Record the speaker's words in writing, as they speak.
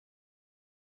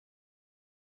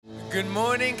Good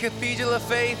morning, Cathedral of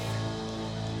Faith.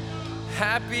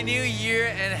 Happy New Year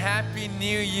and Happy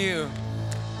New You.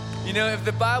 You know, if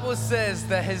the Bible says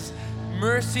that His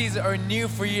mercies are new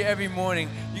for you every morning,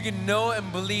 you can know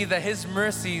and believe that His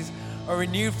mercies are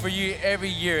renewed for you every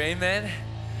year. Amen?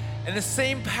 And the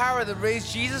same power that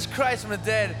raised Jesus Christ from the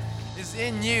dead is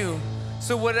in you.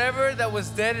 So whatever that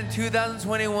was dead in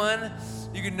 2021,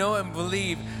 you can know and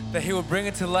believe that He will bring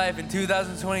it to life in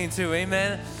 2022.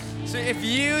 Amen? So if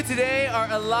you today are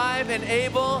alive and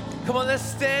able, come on, let's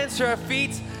stand to our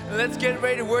feet and let's get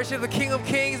ready to worship the King of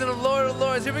Kings and the Lord of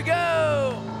Lords. Here we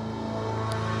go.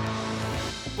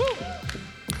 Woo.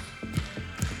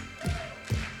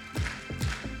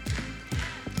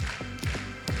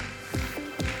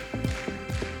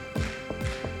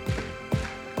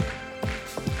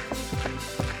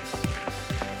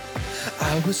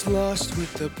 I was lost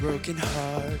with a broken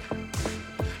heart.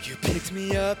 You picked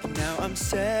me up, now I'm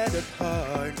set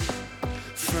apart.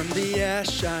 From the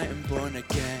ash I am born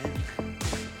again,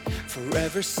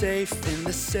 forever safe in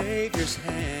the Savior's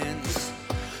hands.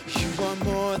 You are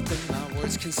more than my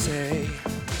words can say.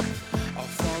 I'll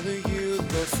follow you,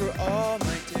 Lord, for all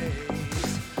my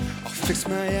days. I'll fix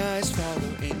my eyes,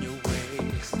 follow in your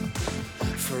ways.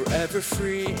 Forever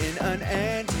free in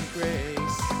unending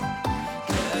grace.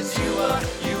 'Cause you are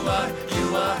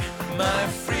my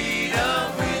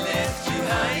freedom. We lift you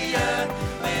higher,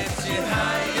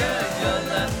 Your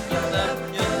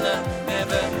love,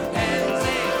 never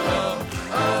ending. Oh,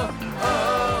 oh,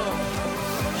 oh.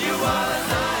 You are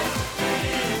alive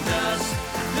in us.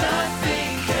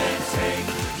 Nothing can take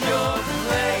your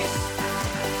place.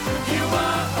 You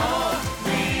are all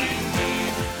we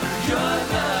need. Your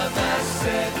love has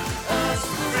set us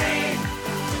free.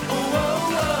 Oh,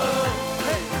 oh, oh.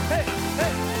 Hey, hey,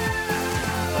 hey.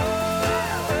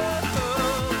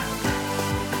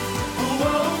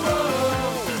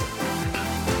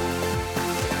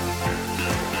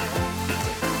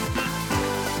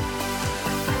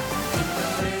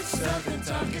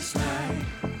 Darkest night,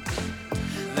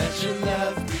 let your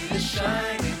love be the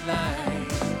shining light,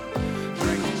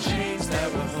 breaking chains that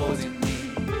were holding me.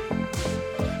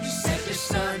 You sent your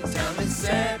son down and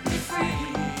set me free.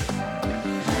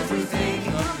 Everything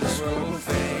on this road will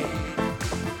fade.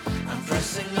 I'm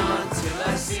pressing on till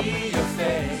I see your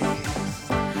face.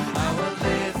 I will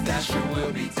live that your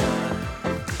will be done.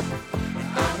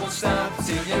 I won't stop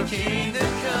till your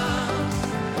kingdom comes.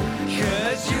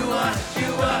 'Cause you are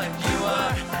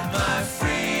my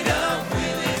freedom. We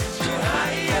lift you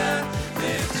higher,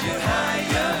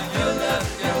 Your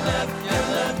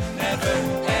love, never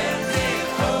ending.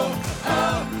 Oh,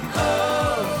 oh,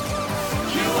 oh.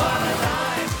 You are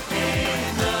alive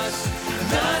in us.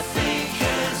 Nothing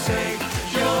can take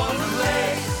your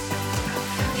place.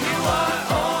 You are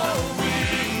all we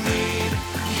need.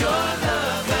 Your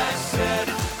love has set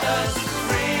us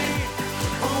free.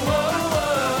 Oh, oh,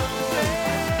 oh.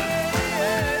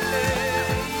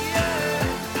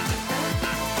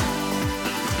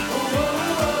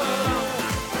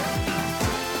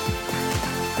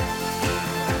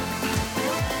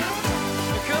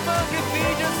 Come on,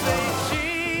 Cathedral, say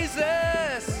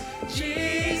Jesus,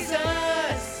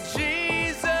 Jesus,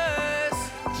 Jesus,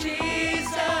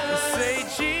 Jesus, say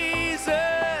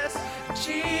Jesus,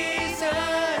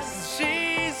 Jesus,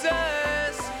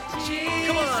 Jesus. Jesus.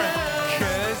 Come on.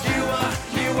 'Cause you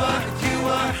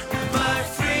are my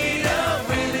freedom.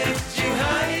 We lift you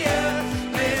higher,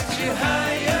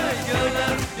 Your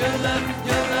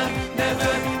love,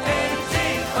 never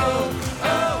ending. Oh,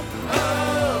 oh,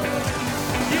 oh.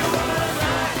 You are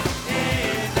alive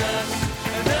in us.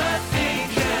 Nothing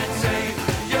can take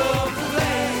your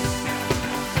place.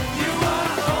 You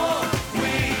are all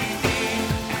we need.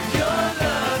 Your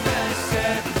love has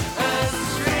set us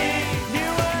free. You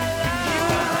are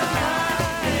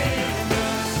alive in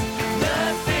us.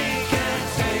 Nothing can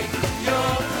take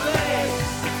your place.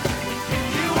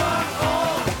 You are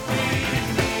all we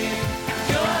need.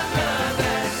 Your love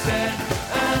has set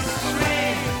us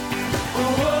free. Oh,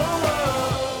 oh,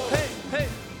 oh. Hey, hey.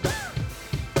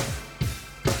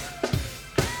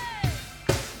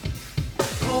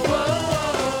 Oh, oh,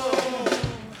 oh.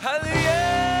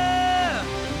 Hallelujah.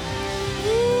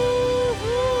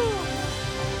 Woo-hoo.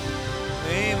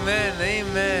 Amen,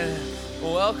 amen.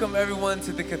 Well, welcome everyone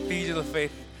to the Cathedral of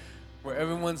Faith, where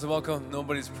everyone's welcome,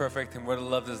 nobody's perfect, and where the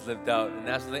love is lived out. And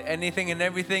absolutely anything and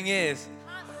everything is.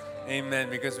 Amen,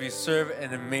 because we serve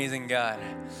an amazing God.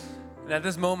 And at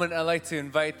this moment, I'd like to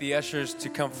invite the ushers to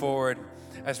come forward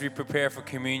as we prepare for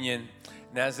communion.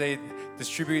 And as they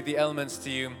distribute the elements to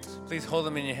you, please hold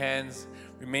them in your hands,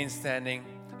 remain standing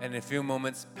And in a few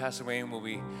moments, Pastor Wayne will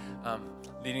be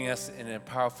leading us in a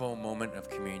powerful moment of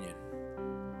communion.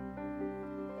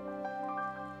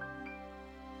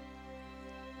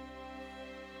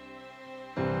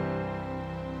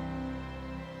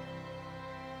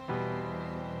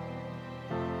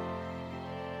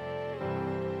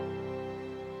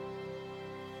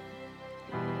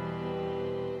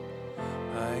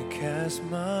 I cast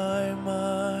my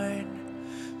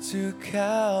mind to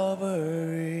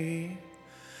Calvary,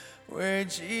 where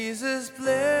Jesus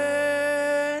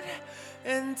bled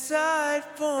and died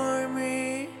for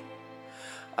me.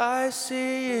 I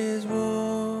see his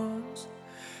wounds,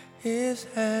 his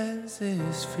hands,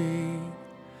 his feet,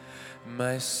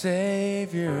 my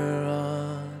Savior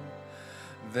on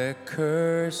the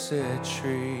cursed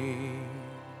tree.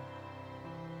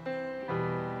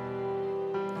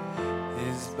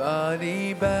 His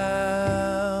body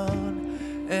bound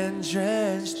and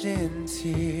drenched in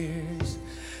tears,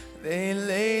 they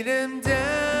laid him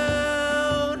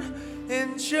down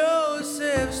in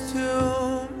Joseph's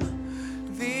tomb,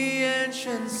 the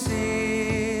entrance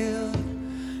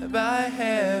sealed by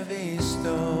heavy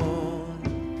stone,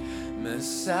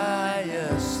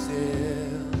 Messiah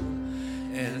still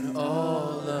and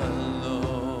all alone.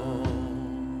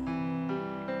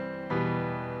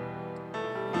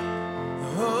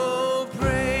 Oh,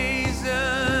 praise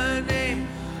the name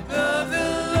of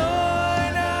the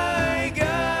Lord our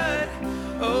God.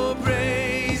 Oh,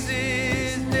 praise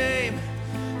his name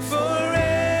forevermore.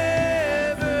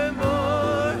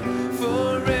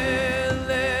 For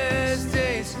endless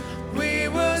days we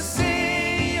will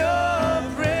sing your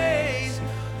praise.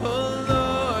 Oh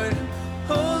Lord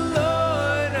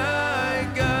our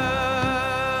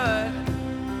God.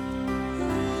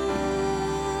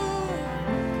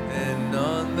 And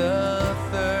on the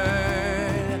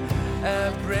third,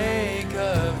 at break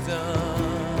of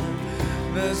dawn,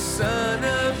 the Son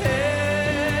of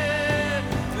Heaven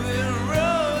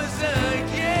rose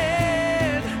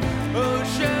again. Oh,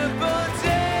 tremble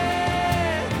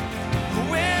death,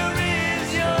 where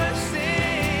is your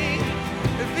sting?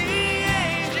 The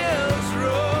angels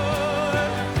roar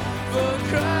for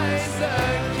Christ the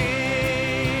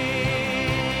King.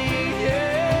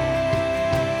 Yeah.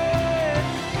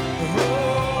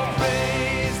 Oh,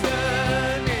 praise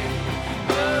the name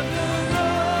of the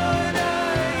Lord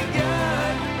our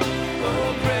God.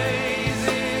 Oh, praise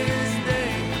his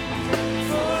name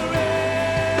forevermore.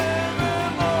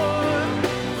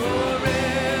 For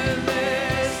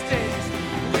endless days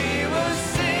we will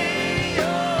sing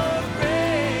your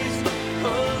praise.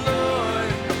 Oh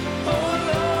Lord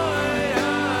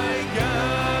our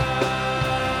God.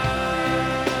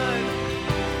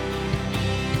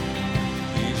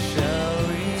 He shall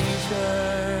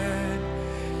return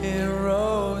in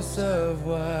robes of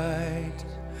white.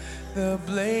 The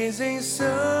blazing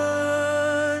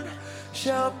sun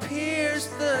shall pierce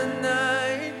the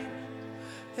night,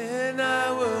 and I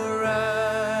will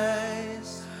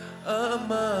rise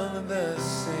among the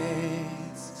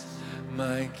saints,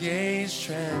 my gaze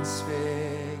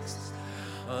transfixed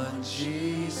on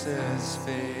Jesus'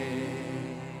 face.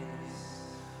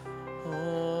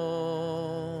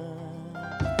 Oh.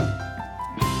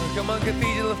 Come on,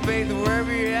 Cathedral of Faith,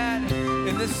 wherever you're at,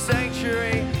 in this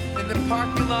sanctuary, in the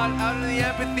parking lot, out in the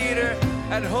amphitheater,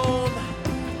 at home,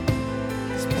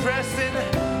 just press in,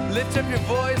 lift up your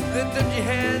voice, lift up your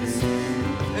hands,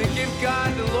 and give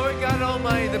God, the Lord God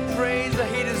Almighty, the praise that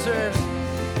he deserves.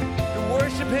 And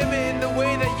worship him in the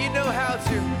way that you know how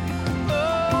to.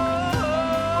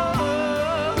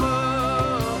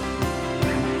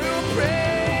 We'll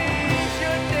praise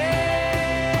your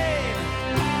name.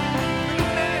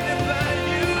 Magnify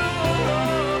you,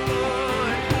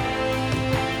 Lord,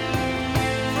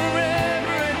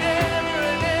 forever and ever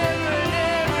and ever and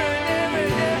ever and ever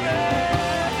and ever.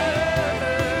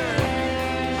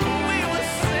 We will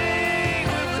sing,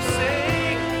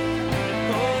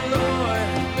 oh Lord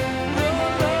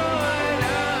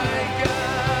our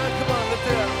God.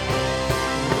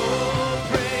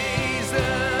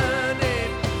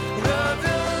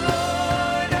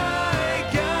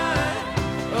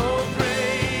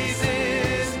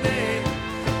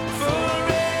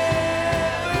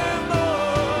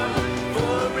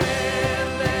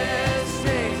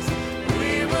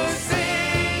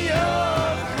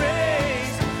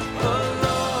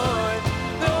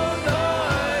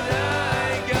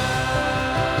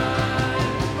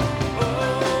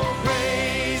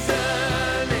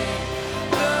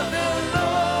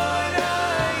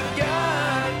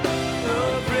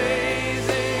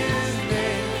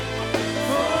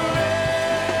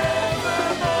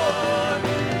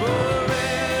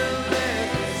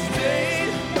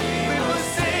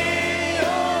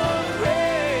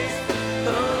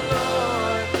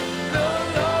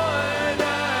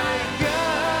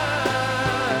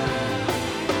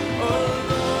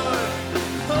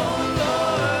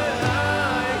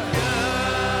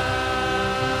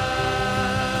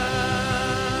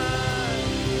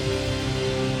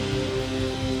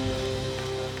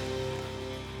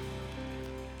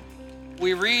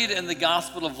 we read in the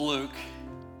Gospel of Luke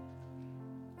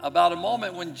about a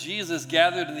moment when Jesus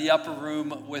gathered in the upper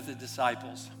room with the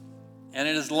disciples. And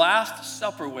in his last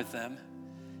supper with them,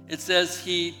 it says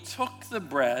he took the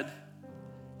bread,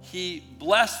 he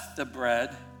blessed the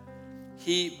bread,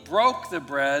 he broke the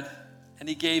bread, and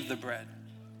he gave the bread.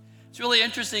 It's really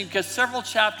interesting because several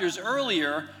chapters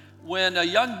earlier, when a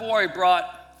young boy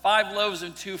brought 5 loaves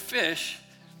and 2 fish,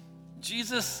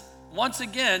 Jesus once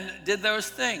again did those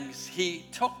things. He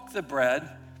took the bread,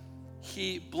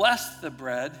 he blessed the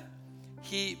bread,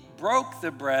 he broke the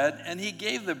bread, and he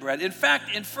gave the bread. In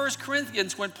fact, in 1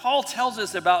 Corinthians, when Paul tells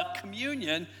us about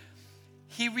communion,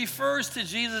 he refers to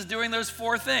Jesus doing those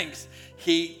 4 things.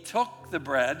 He took the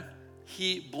bread,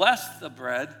 he blessed the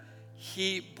bread,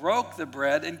 he broke the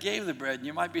bread, and gave the bread. And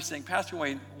you might be saying, Pastor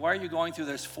Wayne, why are you going through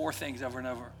those 4 things over and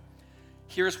over?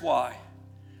 Here's why.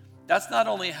 That's not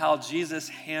only how Jesus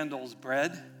handles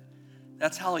bread,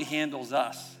 that's how he handles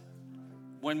us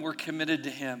when we're committed to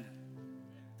him.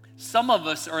 Some of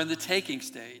us are in the taking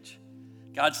stage.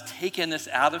 God's taken us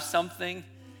out of something.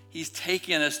 He's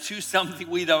taken us to something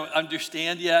we don't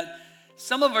understand yet.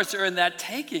 Some of us are in that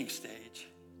taking stage.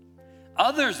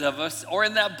 Others of us are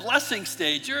in that blessing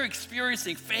stage. You're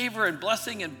experiencing favor and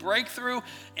blessing and breakthrough,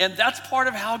 and that's part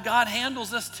of how God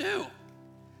handles us too.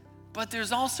 But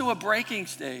there's also a breaking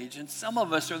stage, and some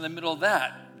of us are in the middle of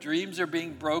that. Dreams are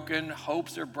being broken,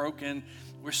 hopes are broken.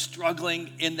 We're struggling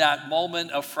in that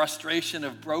moment of frustration,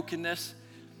 of brokenness.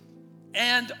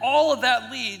 And all of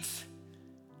that leads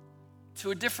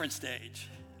to a different stage,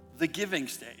 the giving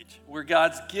stage, where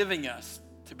God's giving us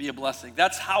to be a blessing.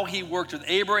 That's how he worked with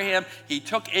Abraham. He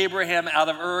took Abraham out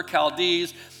of Ur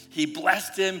Chaldees. He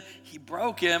blessed him, he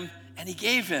broke him, and he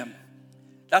gave him.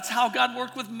 That's how God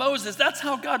worked with Moses. That's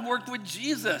how God worked with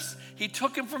Jesus. He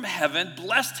took him from heaven,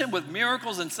 blessed him with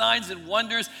miracles and signs and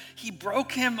wonders. He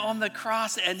broke him on the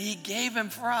cross, and he gave him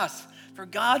for us. For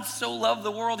God so loved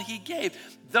the world, he gave.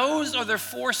 Those are the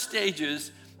 4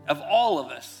 stages of all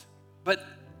of us. But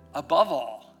above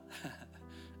all,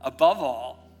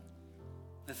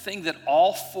 the thing that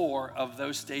all 4 of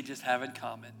those stages have in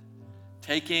common,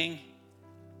 taking,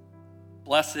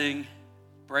 blessing,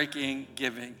 breaking,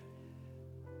 giving,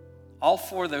 all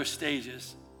 4 of those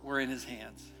stages were in his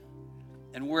hands.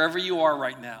 And wherever you are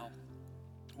right now,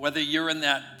 whether you're in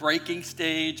that breaking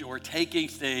stage or taking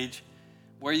stage,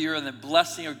 where you're in the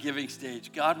blessing or giving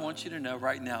stage, God wants you to know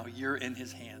right now you're in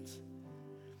his hands.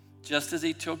 Just as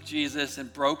he took Jesus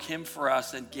and broke him for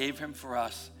us and gave him for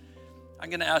us, I'm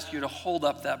going to ask you to hold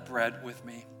up that bread with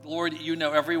me. Lord, you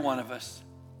know every one of us.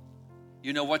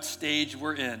 You know what stage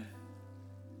we're in.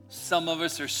 Some of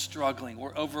us are struggling.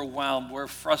 We're overwhelmed. We're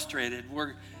frustrated.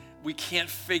 We can't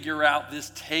figure out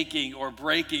this taking or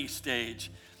breaking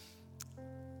stage.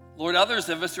 Lord, others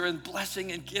of us are in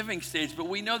blessing and giving stage, but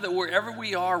we know that wherever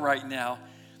we are right now,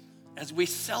 as we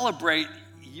celebrate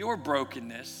your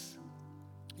brokenness,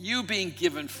 you being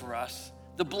given for us,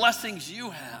 the blessings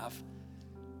you have,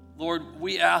 Lord,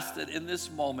 we ask that in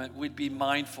this moment we'd be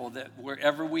mindful that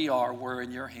wherever we are, we're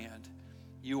in your hand.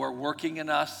 You are working in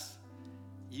us.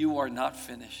 You are not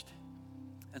finished.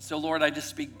 And so, Lord, I just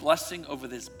speak blessing over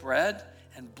this bread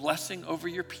and blessing over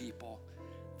your people,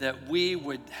 that we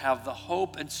would have the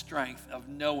hope and strength of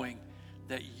knowing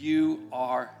that you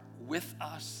are with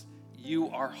us, you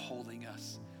are holding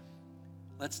us.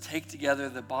 Let's take together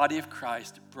the body of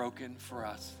Christ broken for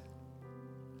us.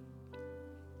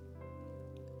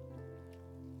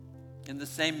 In the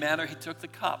same manner, he took the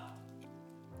cup,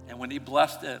 and when he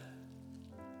blessed it,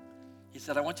 he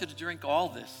said, I want you to drink all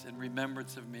this in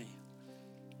remembrance of me.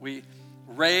 We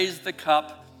raise the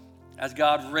cup as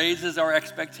God raises our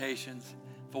expectations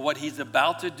for what he's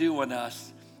about to do in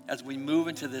us as we move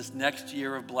into this next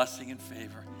year of blessing and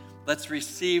favor. Let's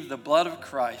receive the blood of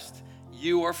Christ.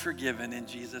 You are forgiven in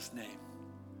Jesus' name.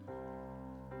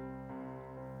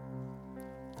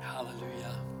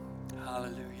 Hallelujah.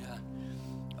 Hallelujah.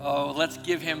 Oh, let's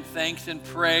give him thanks and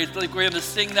praise. We're going to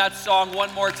sing that song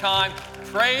one more time.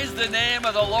 Praise the name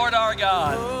of the Lord our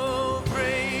God. Oh,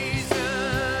 praise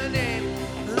the name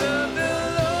of the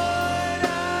Lord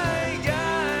our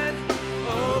God.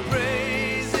 Oh,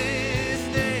 praise his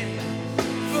name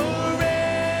forevermore.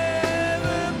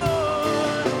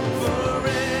 For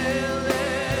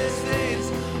endless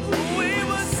days we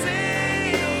will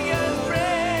sing and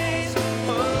praise.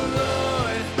 Oh,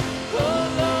 Lord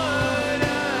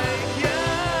our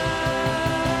God.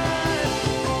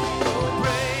 Oh,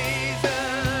 praise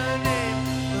the name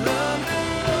of the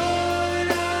Lord.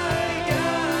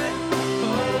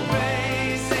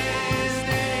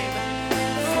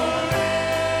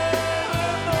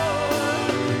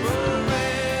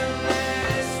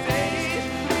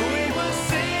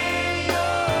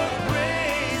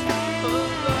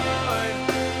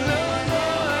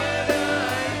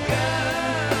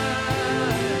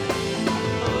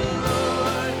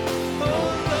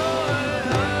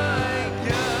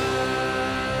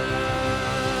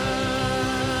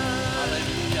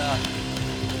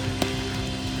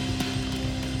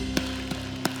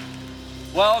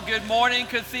 Well, good morning,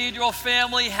 Cathedral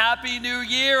family. Happy New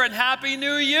Year and Happy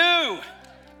New You.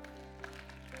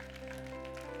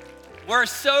 We're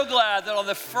so glad that on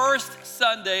the first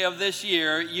Sunday of this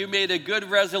year, you made a good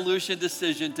resolution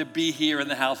decision to be here in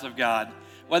the house of God.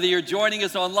 Whether you're joining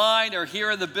us online or here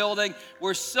in the building,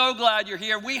 we're so glad you're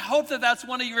here. We hope that that's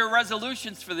one of your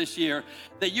resolutions for this year,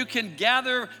 that you can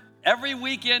gather every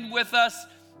weekend with us,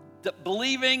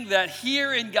 believing that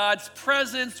here in God's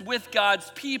presence, with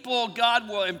God's people, God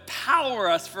will empower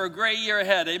us for a great year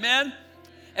ahead. Amen?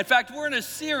 In fact, we're in a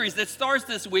series that starts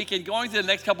this week and going through the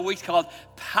next couple weeks called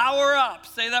Power Up.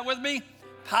 Say that with me.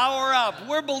 Power Up.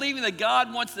 We're believing that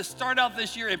God wants to start out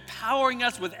this year empowering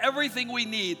us with everything we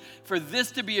need for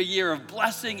this to be a year of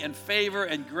blessing and favor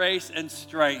and grace and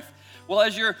strength. Well,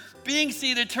 as you're being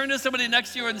seated, turn to somebody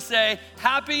next to you and say,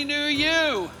 Happy New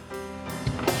You.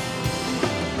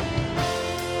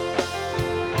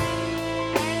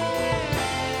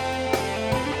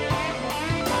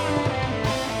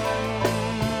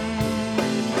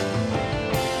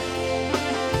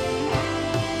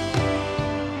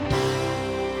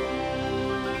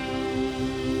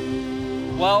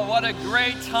 Well, what a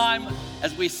great time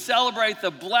as we celebrate the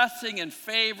blessing and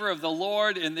favor of the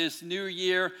Lord in this new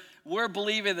year. We're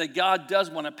believing that God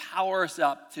does want to power us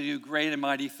up to do great and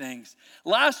mighty things.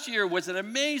 Last year was an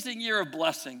amazing year of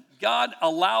blessing. God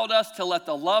allowed us to let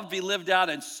the love be lived out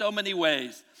in so many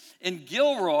ways. In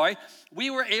Gilroy, we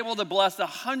were able to bless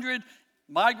 100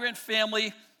 migrant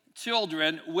family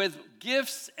children with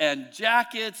gifts and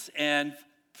jackets and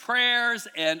prayers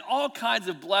and all kinds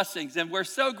of blessings. And we're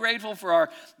so grateful for our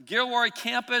Gilroy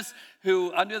campus,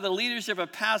 who under the leadership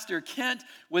of Pastor Kent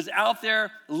was out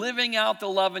there living out the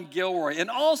love in Gilroy.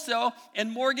 And also in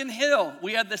Morgan Hill,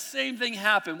 we had the same thing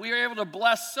happen. We were able to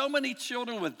bless so many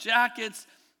children with jackets,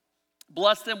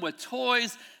 bless them with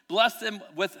toys, bless them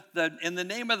with in the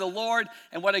name of the Lord.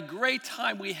 And what a great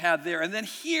time we had there. And then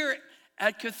here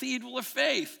at Cathedral of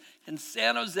Faith in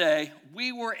San Jose,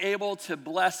 we were able to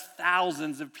bless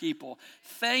thousands of people.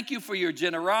 Thank you for your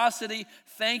generosity.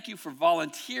 Thank you for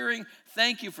volunteering.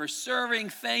 Thank you for serving.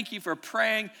 Thank you for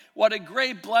praying. What a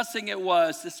great blessing it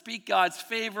was to speak God's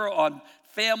favor on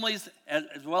families as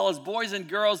well as boys and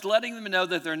girls, letting them know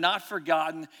that they're not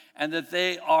forgotten and that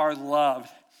they are loved.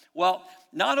 Well,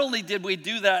 not only did we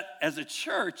do that as a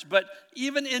church, but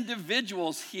even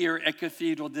individuals here at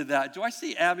Cathedral did that. Do I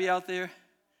see Abby out there?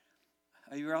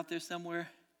 Are you out there somewhere?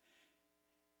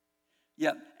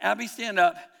 Yeah, Abby, stand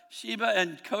up. Sheba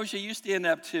and Kosha, you stand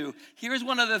up too. Here's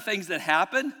one of the things that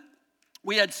happened.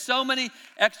 We had so many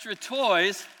extra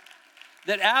toys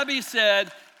that Abby said,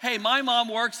 hey, my mom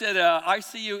works at a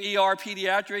ICU ER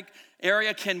pediatric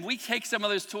area. Can we take some of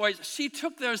those toys? She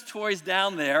took those toys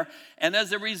down there, and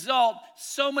as a result,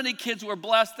 so many kids were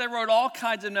blessed. They wrote all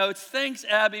kinds of notes. Thanks,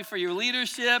 Abby, for your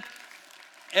leadership.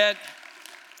 And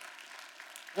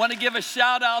want to give a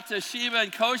shout out to Sheba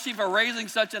and Koshi for raising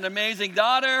such an amazing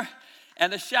daughter.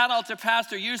 And a shout out to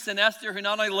Pastor Houston Esther, who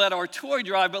not only led our toy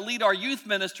drive, but lead our youth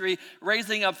ministry,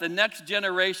 raising up the next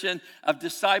generation of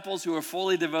disciples who are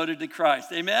fully devoted to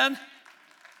Christ. Amen?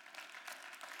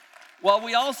 Well,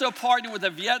 we also partnered with the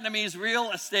Vietnamese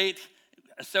Real Estate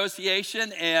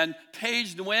Association, and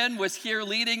Paige Nguyen was here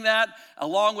leading that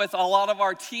along with a lot of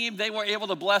our team. They were able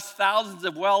to bless thousands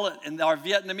of in our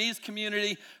Vietnamese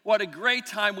community. What a great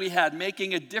time we had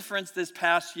making a difference this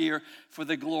past year for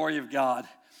the glory of God.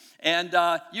 And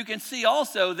you can see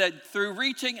also that through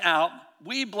reaching out,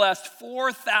 we blessed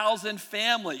 4,000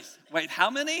 families. Wait,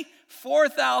 how many?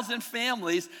 4,000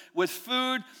 families with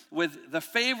food, with the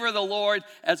favor of the Lord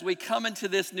as we come into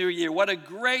this new year. What a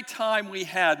great time we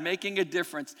had making a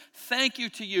difference. Thank you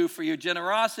to you for your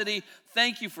generosity.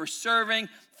 Thank you for serving.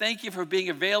 Thank you for being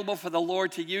available for the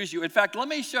Lord to use you. In fact, let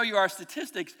me show you our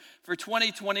statistics for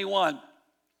 2021.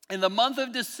 In the month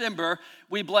of December,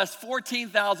 we blessed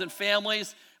 14,000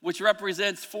 families, which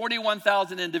represents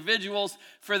 41,000 individuals.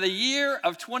 For the year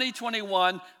of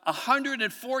 2021,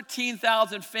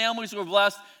 114,000 families were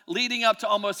blessed, leading up to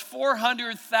almost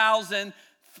 400,000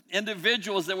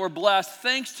 individuals that were blessed.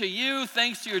 Thanks to you,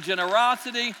 thanks to your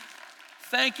generosity.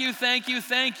 Thank you, thank you,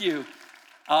 thank you.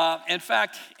 In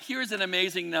fact, here's an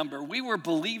amazing number. We were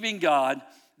believing God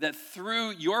that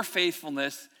through your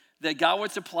faithfulness, that God would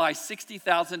supply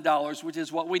 $60,000, which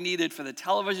is what we needed for the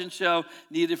television show,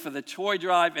 needed for the toy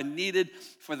drive, and needed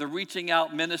for the Reaching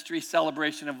Out Ministry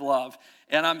Celebration of Love.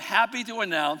 And I'm happy to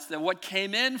announce that what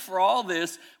came in for all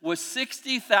this was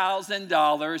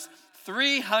 $60,000,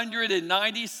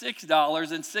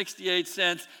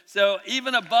 $396.68. So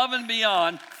even above and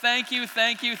beyond, thank you,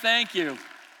 thank you, thank you.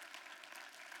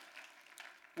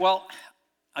 Well,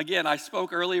 Again, I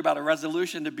spoke earlier about a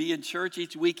resolution to be in church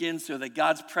each weekend so that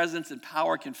God's presence and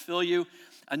power can fill you.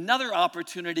 Another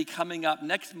opportunity coming up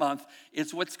next month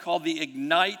is what's called the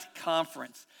Ignite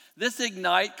Conference. This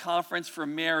Ignite Conference for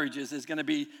marriages is going to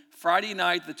be Friday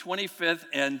night, the 25th,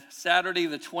 and Saturday,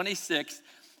 the 26th.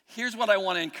 Here's what I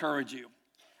want to encourage you.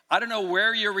 I don't know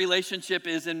where your relationship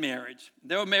is in marriage.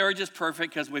 No marriage is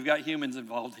perfect because we've got humans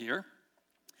involved here.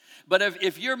 But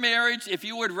if your marriage, if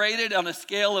you would rate it on a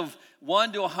scale of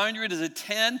 1 to 100 as a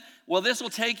 10, well, this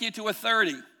will take you to a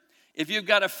 30. If you've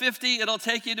got a 50, it'll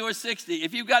take you to a 60.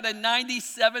 If you've got a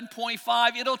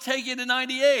 97.5, it'll take you to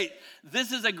 98.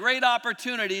 This is a great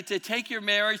opportunity to take your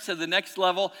marriage to the next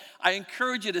level. I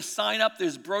encourage you to sign up.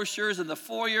 There's brochures in the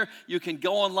foyer. You can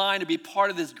go online to be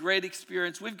part of this great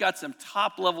experience. We've got some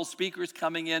top-level speakers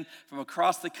coming in from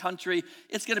across the country.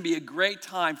 It's going to be a great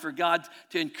time for God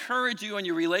to encourage you in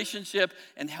your relationship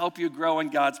and help you grow in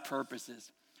God's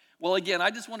purposes. Well, again, I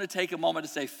just want to take a moment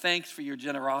to say thanks for your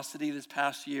generosity this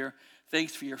past year.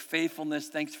 Thanks for your faithfulness.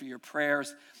 Thanks for your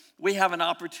prayers. We have an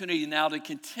opportunity now to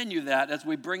continue that as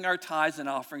we bring our tithes and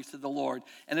offerings to the Lord.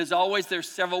 And as always, there's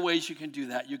several ways you can do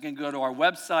that. You can go to our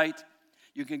website.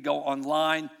 You can go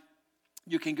online.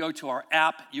 You can go to our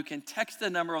app. You can text the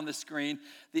number on the screen.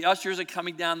 The ushers are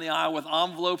coming down the aisle with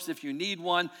envelopes if you need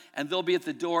one, and they'll be at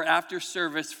the door after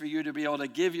service for you to be able to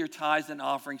give your tithes and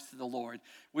offerings to the Lord.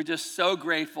 We're just so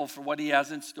grateful for what he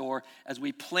has in store as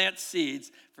we plant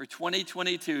seeds for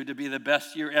 2022 to be the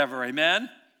best year ever. Amen?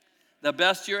 The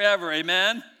best year ever.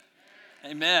 Amen?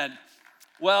 Amen.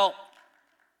 Well,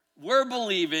 we're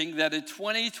believing that in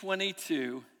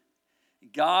 2022,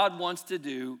 God wants to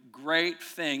do great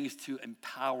things to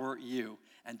empower you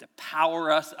and to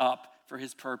power us up for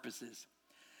his purposes.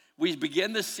 We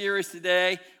begin this series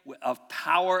today of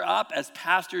Power Up as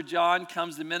Pastor John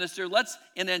comes to minister. Let's,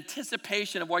 in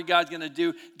anticipation of what God's going to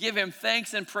do, give him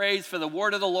thanks and praise for the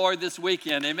word of the Lord this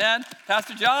weekend. Amen?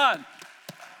 Pastor John.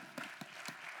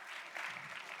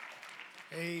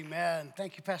 Amen.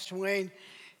 Thank you, Pastor Wayne.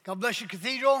 God bless you,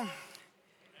 Cathedral.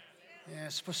 Yeah,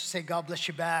 it's supposed to say God bless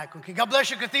you back. Okay, God bless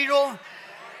you, Cathedral. All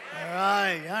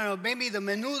right. I don't know, maybe the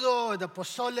menudo or the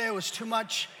pozole was too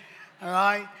much. All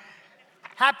right.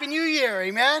 Happy New Year,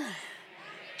 amen?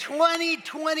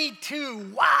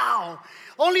 2022, wow.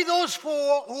 Only those who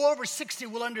are over 60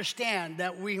 will understand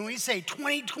that when we say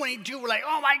 2022, we're like,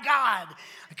 oh my God,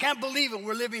 I can't believe it,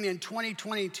 we're living in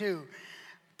 2022.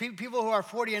 People who are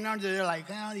 40 and under, they're like,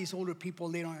 these older people,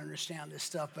 they don't understand this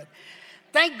stuff. But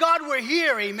thank God we're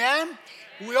here, amen?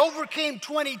 We overcame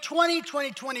 2020,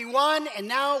 2021, and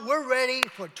now we're ready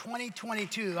for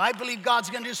 2022. I believe God's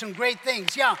going to do some great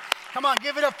things. Yeah, come on,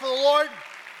 give it up for the Lord.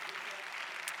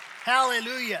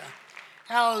 Hallelujah.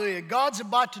 Hallelujah. God's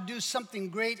about to do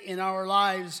something great in our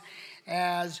lives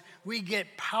as we get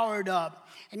powered up.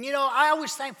 And you know, I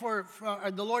always thank for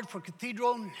the Lord for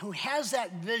Cathedral, who has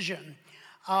that vision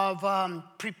of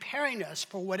preparing us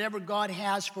for whatever God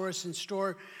has for us in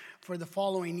store for the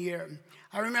following year.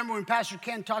 I remember when Pastor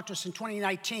Ken talked to us in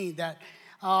 2019 that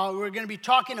we're going to be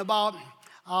talking about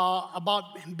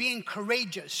being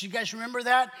courageous. You guys remember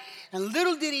that? And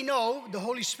little did he know, the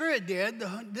Holy Spirit did,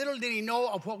 little did he know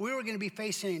of what we were going to be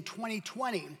facing in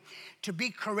 2020, to be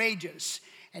courageous.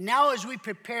 And now as we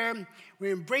prepare,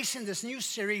 we're embracing this new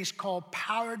series called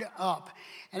Powered Up.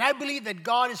 And I believe that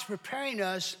God is preparing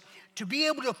us to be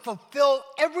able to fulfill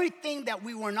everything that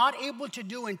we were not able to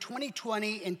do in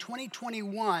 2020 and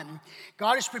 2021.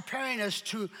 God is preparing us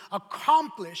to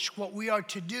accomplish what we are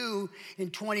to do in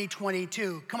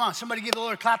 2022. Come on, somebody give the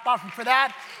Lord a clap offering for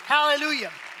that.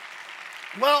 Hallelujah.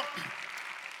 Well,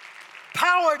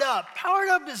 powered up. Powered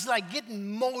up is like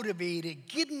getting motivated,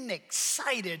 getting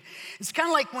excited. It's kind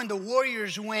of like when the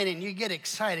Warriors win and you get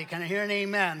excited. Can I hear an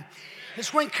amen?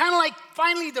 It's when kind of like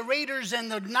finally the Raiders and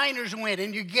the Niners win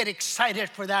and you get excited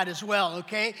for that as well,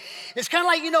 okay? It's kind of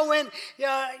like, you know, when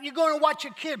you're going to watch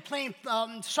your kid playing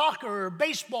soccer or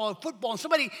baseball or football and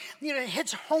somebody, you know,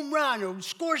 hits a home run or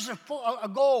scores a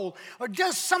goal or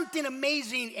does something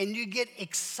amazing and you get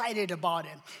excited about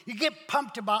it. You get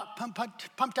pumped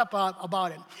up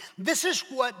about it. This is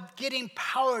what getting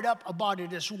powered up about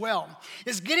it as well,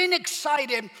 is getting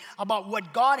excited about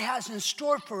what God has in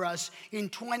store for us in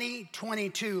 2022.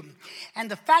 And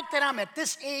the fact that I'm at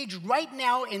this age right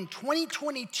now in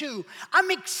 2022, I'm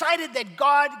excited that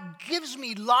God gives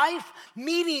me life,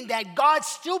 meaning that God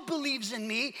still believes in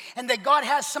me and that God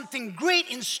has something great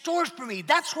in store for me.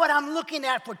 That's what I'm looking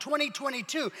at for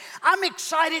 2022. I'm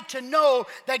excited to know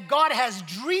that God has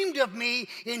dreamed of me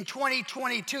in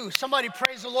 2022. Somebody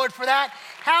praise the Lord for that.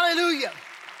 Hallelujah.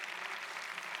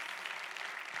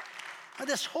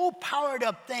 this whole powered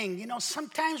up thing, you know,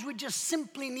 sometimes we just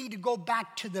simply need to go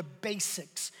back to the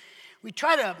basics. We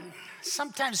try to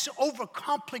sometimes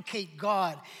overcomplicate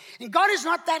God. And God is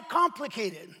not that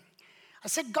complicated. I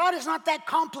said, God is not that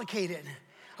complicated.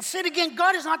 I'll say it again,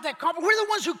 God is not that complicated. We're the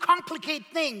ones who complicate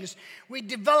things. We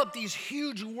develop these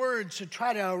huge words to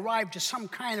try to arrive to some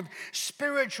kind of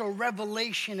spiritual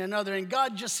revelation and other. And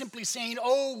God just simply saying,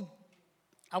 oh,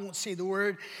 I won't say the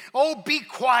word, oh, be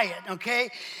quiet, okay?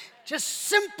 Just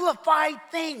simplify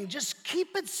things. Just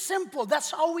keep it simple.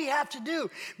 That's all we have to do.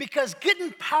 Because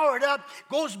getting powered up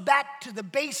goes back to the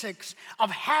basics of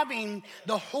having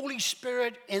the Holy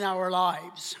Spirit in our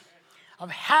lives. Of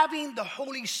having the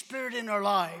Holy Spirit in our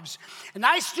lives. And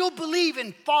I still believe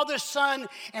in Father, Son,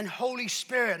 and Holy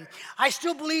Spirit. I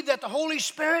still believe that the Holy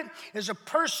Spirit is a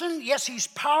person. Yes, he's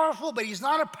powerful, but he's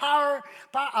not a power.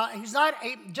 He's not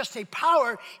just a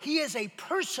power. He is a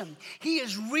person. He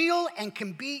is real and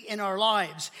can be in our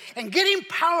lives. And getting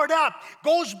powered up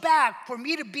goes back for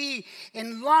me to be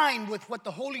in line with what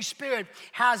the Holy Spirit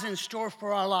has in store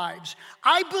for our lives.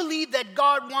 I believe that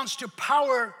God wants to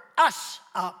power us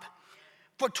up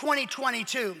for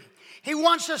 2022. He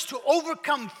wants us to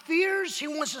overcome fears. He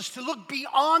wants us to look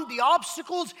beyond the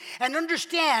obstacles and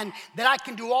understand that I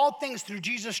can do all things through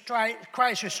Jesus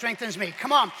Christ who strengthens me.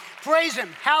 Come on, praise him.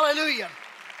 Hallelujah.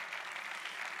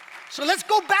 So let's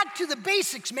go back to the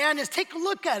basics, man. Let's take a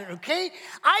look at it, okay?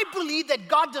 I believe that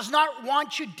God does not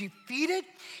want you defeated.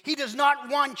 He does not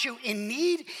want you in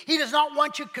need. He does not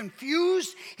want you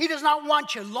confused. He does not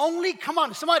want you lonely. Come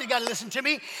on, somebody got to listen to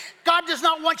me. God does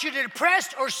not want you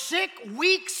depressed or sick,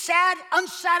 weak, sad,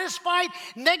 unsatisfied,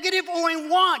 negative, or in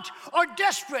want, or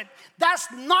desperate. That's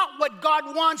not what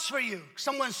God wants for you.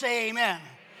 Someone say amen.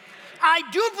 I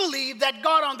do believe that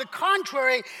God, on the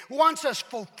contrary, wants us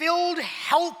fulfilled,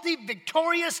 healthy,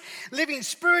 victorious, living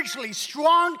spiritually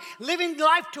strong, living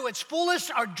life to its fullest,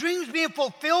 our dreams being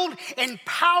fulfilled,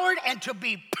 empowered, and to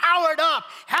be powered up.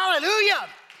 Hallelujah.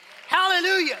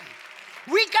 Hallelujah.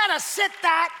 We got to set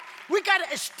that. We got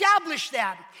to establish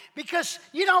that. Because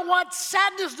you know what?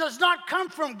 Sadness does not come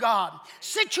from God.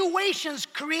 Situations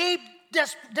create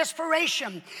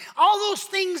desperation. All those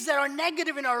things that are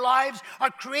negative in our lives are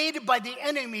created by the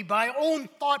enemy, by our own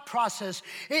thought process.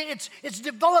 It's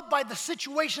developed by the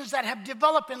situations that have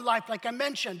developed in life, like I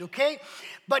mentioned, okay?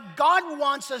 But God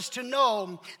wants us to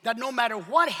know that no matter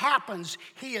what happens,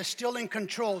 he is still in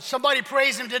control. Somebody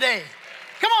praise him today.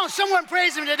 Come on, someone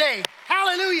praise him today.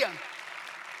 Hallelujah.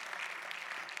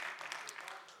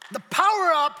 The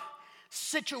power-up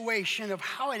situation of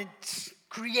how it's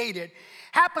created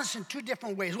happens in two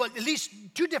different ways. Well, at least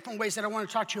two different ways that I want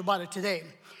to talk to you about it today.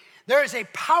 There is a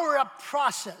power-up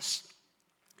process,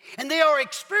 and they are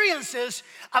experiences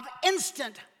of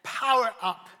instant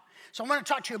power-up. So I want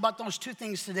to talk to you about those two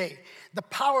things today, the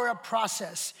power-up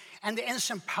process and the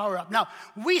instant power-up. Now,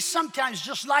 we sometimes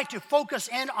just like to focus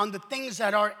in on the things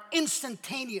that are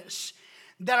instantaneous,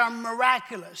 that are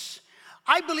miraculous.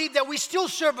 I believe that we still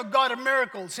serve a God of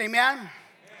miracles, amen?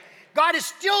 God is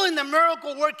still in the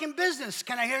miracle working business.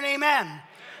 Can I hear an amen?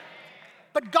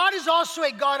 But God is also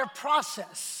a God of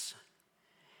process.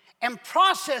 And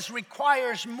process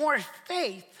requires more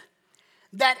faith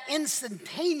than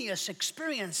instantaneous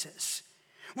experiences.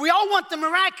 We all want the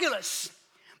miraculous,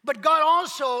 but God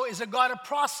also is a God of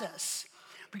process.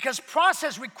 Because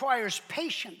process requires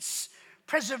patience,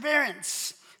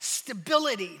 perseverance,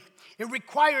 stability. It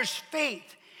requires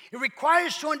faith. It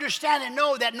requires to understand and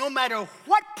know that no matter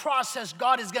what process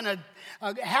God is going to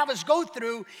have us go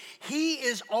through, he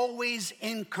is always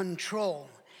in control.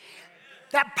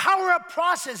 That power-up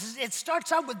process, it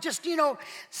starts out with just,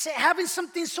 having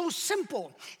something so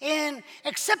simple and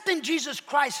accepting Jesus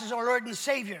Christ as our Lord and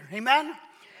Savior. Amen?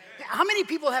 How many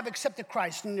people have accepted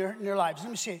Christ in their lives?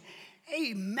 Let me see.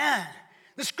 Amen.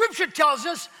 The scripture tells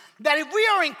us that if we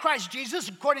are in Christ Jesus,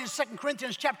 according to 2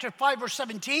 Corinthians chapter 5, verse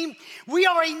 17, we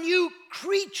are a new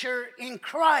creature in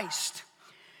Christ.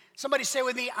 Somebody say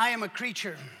with me, I am a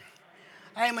creature.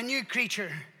 I am a new creature.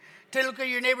 Take a look at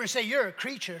your neighbor and say, you're a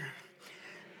creature.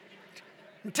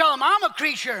 And tell them, I'm a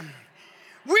creature.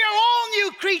 We are all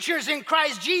new creatures in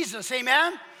Christ Jesus,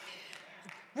 amen?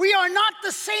 We are not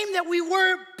the same that we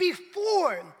were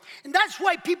before. And that's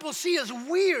why people see us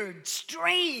weird,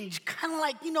 strange, kind of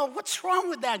like, what's wrong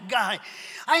with that guy?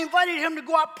 I invited him to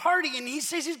go out partying, and he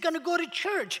says he's going to go to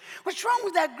church. What's wrong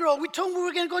with that girl? We told him we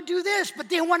were going to go do this, but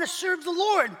they want to serve the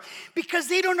Lord because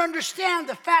they don't understand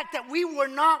the fact that we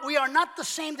are not the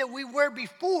same that we were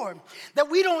before, that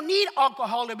we don't need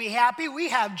alcohol to be happy. We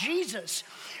have Jesus.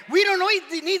 We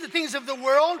don't need the things of the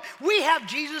world. We have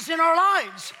Jesus in our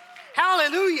lives.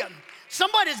 Hallelujah.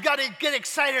 Somebody's got to get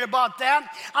excited about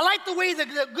that. I like the way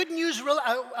the Good News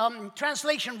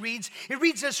translation reads. It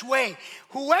reads this way: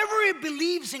 whoever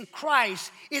believes in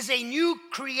Christ is a new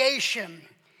creation.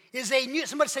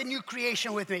 Somebody say new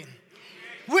creation with me.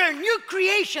 We're a new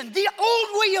creation. The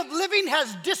old way of living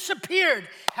has disappeared.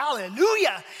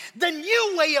 Hallelujah. The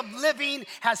new way of living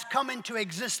has come into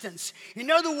existence.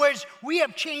 In other words, we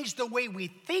have changed the way we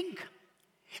think.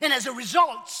 And as a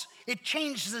result, it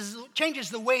changes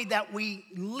the way that we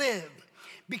live,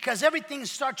 because everything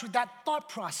starts with that thought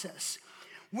process.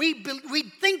 We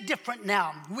think different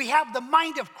now. We have the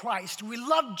mind of Christ. We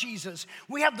love Jesus.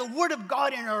 We have the Word of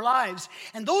God in our lives.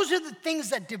 And those are the things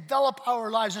that develop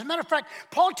our lives. As a matter of fact,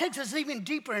 Paul takes us even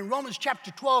deeper in Romans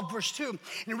chapter 12, verse 2, and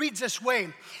it reads this way: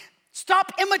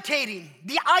 stop imitating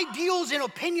the ideals and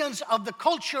opinions of the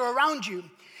culture around you,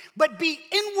 but be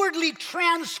inwardly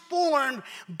transformed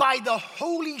by the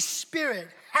Holy Spirit.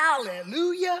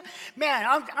 Hallelujah. Man,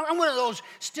 I'm one of those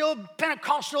still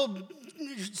Pentecostal,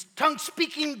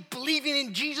 tongue-speaking, believing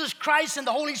in Jesus Christ and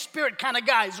the Holy Spirit kind of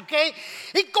guys, okay?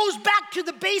 It goes back to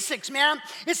the basics, man.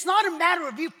 It's not a matter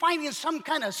of you finding some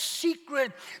kind of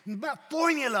secret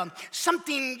formula,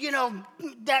 something,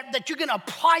 that you're going to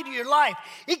apply to your life.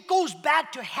 It goes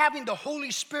back to having the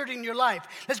Holy Spirit in your life.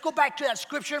 Let's go back to that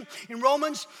scripture in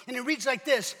Romans, and it reads like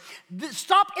this: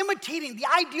 stop imitating the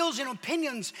ideals and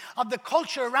opinions of the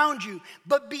culture around you,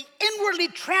 but be inwardly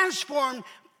transformed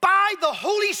by the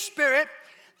Holy Spirit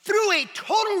through a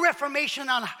total reformation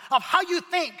of how you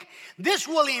think. This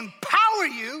will empower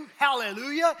you,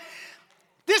 hallelujah.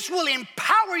 This will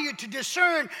empower you to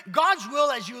discern God's will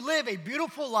as you live a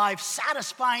beautiful life,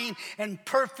 satisfying and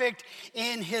perfect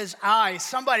in His eyes.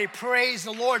 Somebody praise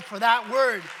the Lord for that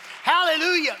word.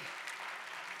 Hallelujah.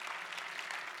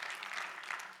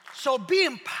 So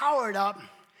being powered up,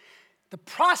 the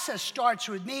process starts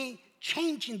with me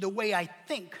changing the way I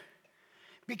think.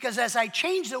 Because as I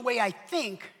change the way I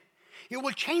think, it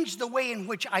will change the way in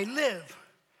which I live.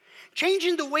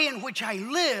 Changing the way in which I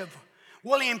live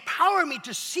will empower me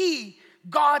to see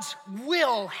God's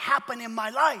will happen in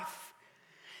my life.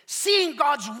 Seeing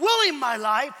God's will in my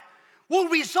life will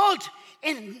result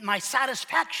in my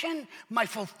satisfaction, my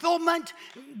fulfillment,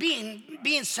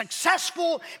 being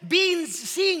successful,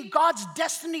 seeing God's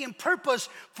destiny and purpose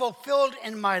fulfilled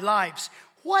in my lives.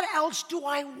 What else do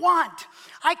I want?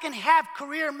 I can have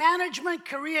career management,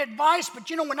 career advice, but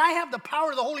when I have the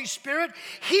power of the Holy Spirit,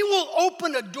 He will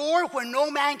open a door where no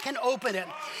man can open it.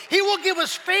 He will give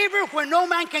us favor where no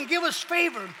man can give us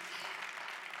favor.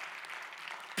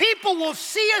 People will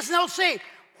see us and they'll say,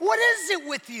 what is it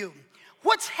with you?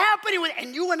 What's happening with,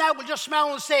 and you and I will just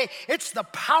smile and say, it's the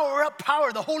power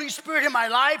of the Holy Spirit in my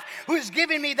life who is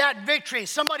giving me that victory.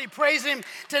 Somebody praise Him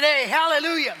today.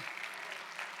 Hallelujah.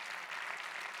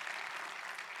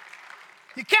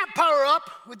 You can't power up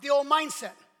with the old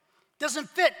mindset. Doesn't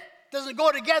fit, doesn't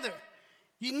go together.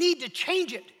 You need to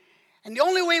change it. And the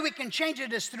only way we can change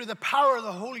it is through the power of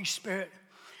the Holy Spirit.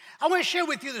 I want to share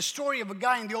with you the story of a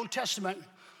guy in the Old Testament.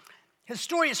 His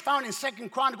story is found in 2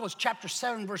 Chronicles chapter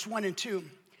 7, verse 1 and 2.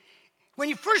 When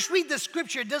you first read the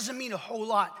scripture, it doesn't mean a whole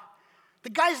lot. The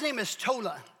guy's name is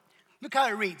Tola. Look how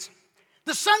it reads.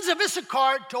 The sons of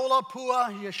Issachar, Tola,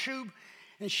 Pua, Yashub,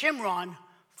 and Shimron,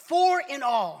 4 in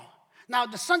all. Now,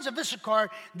 the sons of Issachar,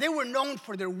 they were known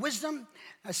for their wisdom.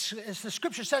 As the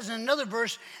scripture says in another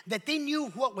verse, that they knew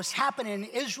what was happening in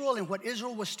Israel and what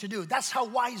Israel was to do. That's how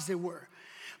wise they were.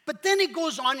 But then it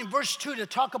goes on in verse 2 to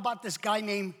talk about this guy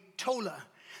named Tola.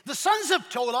 The sons of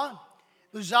Tola,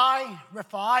 Uzai,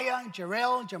 Rephaiah,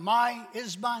 Jerel, Jemai,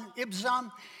 Ibzan,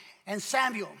 and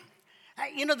Samuel.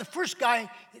 The first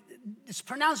guy, it's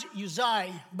pronounced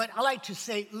Uzai, but I like to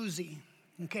say Uzi,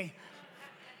 okay?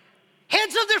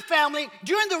 Heads of their family,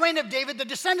 during the reign of David, the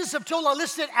descendants of Tola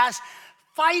listed as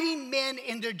fighting men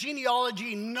in their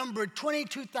genealogy numbered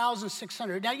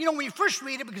 22,600. Now, when you first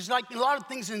read it, because like a lot of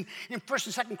things in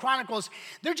 1st and 2nd Chronicles,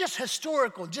 they're just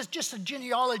historical, just a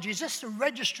genealogy, just a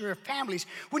register of families.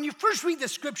 When you first read the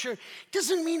scripture, it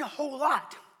doesn't mean a whole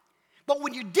lot. But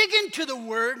when you dig into the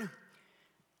word,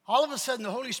 all of a sudden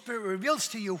the Holy Spirit reveals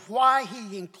to you why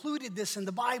He included this in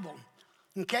the Bible.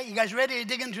 Okay, you guys ready to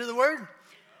dig into the word?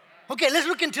 Okay, let's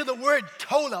look into the word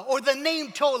Tola, or the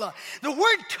name Tola. The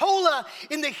word Tola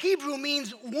in the Hebrew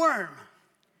means worm.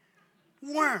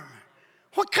 Worm.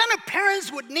 What kind of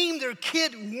parents would name their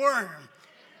kid Worm?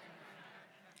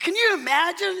 Can you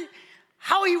imagine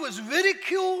how he was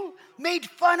ridiculed, made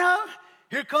fun of?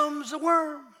 Here comes the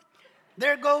worm.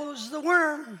 There goes the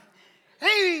worm.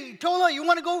 Hey, Tola, you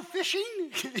want to go fishing?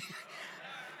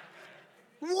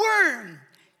 Worm.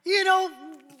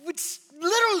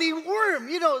 literally worm,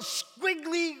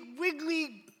 squiggly,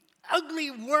 wiggly,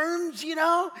 ugly worms,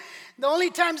 The only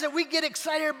times that we get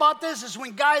excited about this is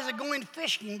when guys are going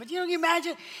fishing. But you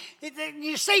imagine,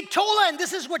 you say Tola and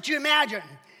this is what you imagine.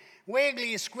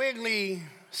 Wiggly, squiggly,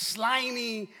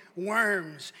 slimy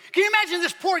worms. Can you imagine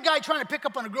this poor guy trying to pick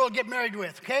up on a girl to get married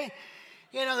with, okay?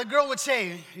 The girl would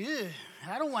say,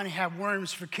 I don't want to have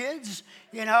worms for kids,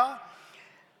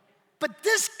 But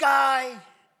this guy,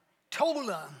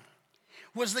 Tola,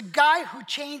 was the guy who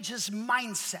changed his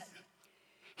mindset.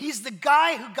 He's the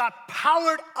guy who got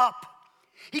powered up.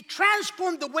 He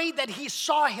transformed the way that he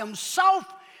saw himself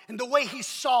and the way he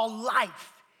saw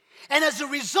life. And as a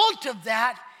result of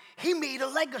that, he made a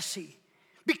legacy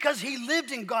because he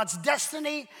lived in God's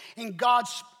destiny and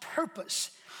God's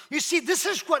purpose. You see, this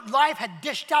is what life had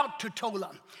dished out to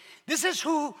Tola. This is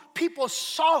who people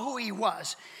saw who he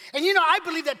was. And I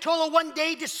believe that Tola one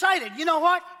day decided, you know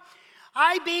what?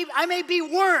 I may be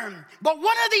Worm, but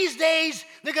one of these days,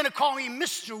 they're going to call me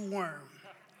Mr. Worm.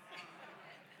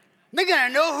 They're going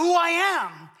to know who I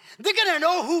am. They're going to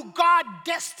know who God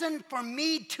destined for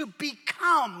me to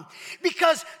become.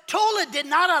 Because Tola did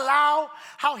not allow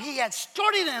how he had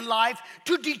started in life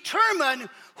to determine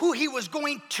who he was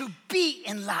going to be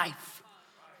in life.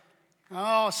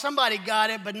 Oh, somebody got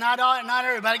it, but not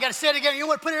everybody. I got to say it again. You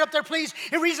want to put it up there, please?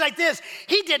 It reads like this.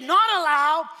 He did not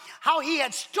allow how he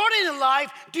had started in life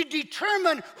to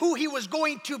determine who he was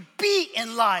going to be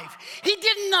in life. He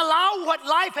didn't allow what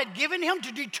life had given him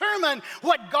to determine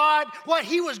what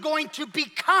he was going to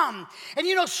become.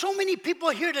 And so many people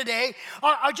here today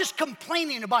are just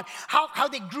complaining about how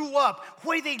they grew up,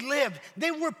 where they lived.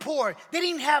 They were poor. They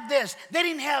didn't have this. They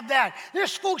didn't have that.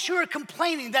 There's folks who are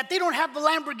complaining that they don't have the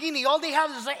Lamborghini. All they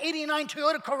have is an 89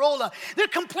 Toyota Corolla. They're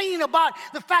complaining about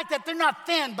the fact that they're not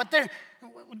thin, but they're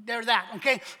that,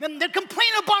 okay? And they're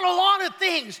complaining about a lot of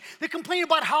things. They're complaining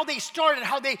about how they started,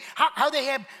 how they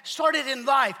have started in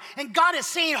life. And God is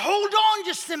saying, hold on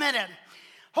just a minute.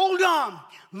 Hold on.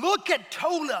 Look at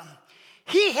Tola.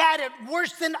 He had it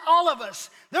worse than all of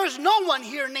us. There's no one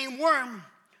here named Worm.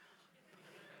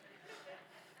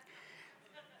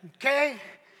 Okay?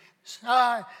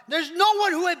 There's no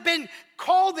one who had been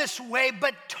called this way,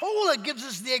 but Tola gives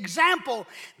us the example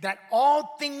that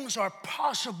all things are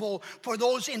possible for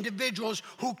those individuals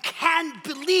who can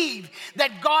believe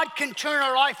that God can turn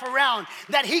our life around,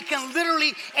 that He can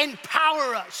literally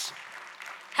empower us.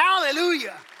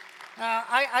 Hallelujah.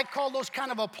 I call those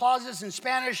kind of applauses in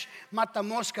Spanish,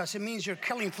 matamoscas. It means you're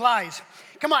killing flies.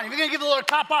 Come on, if you're going to give the Lord a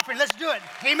clap offering, let's do it.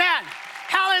 Amen.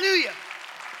 Hallelujah.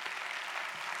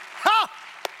 Oh.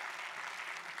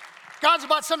 God's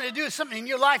about to do something in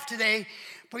your life today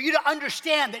for you to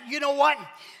understand that, you know what?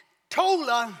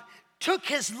 Tola took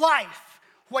his life,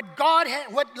 what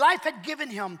life had given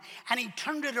him, and he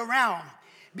turned it around.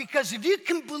 Because if you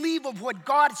can believe of what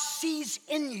God sees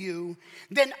in you,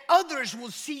 then others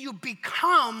will see you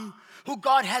become who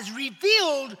God has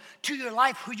revealed to your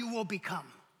life, who you will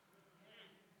become.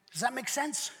 Does that make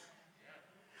sense?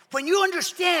 When you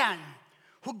understand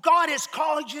who God has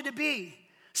called you to be,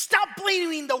 stop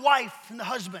blaming the wife and the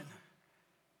husband.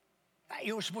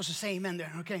 You were supposed to say amen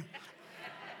there, okay?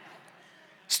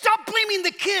 Stop blaming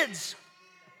the kids,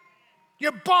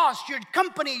 your boss, your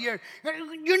company, your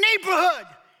neighborhood.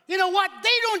 You know what? They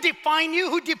don't define you.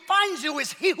 Who defines you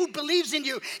is He who believes in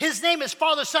you. His name is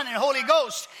Father, Son, and Holy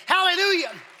Ghost.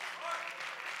 Hallelujah.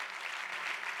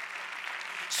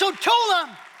 So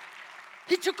Tola,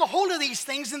 he took a hold of these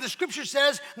things, and the scripture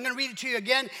says, I'm going to read it to you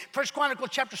again, 1 Chronicles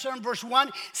chapter 7, verse 1,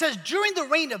 it says, during the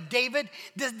reign of David,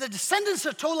 the descendants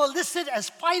of Tola listed as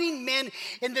fighting men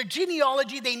in their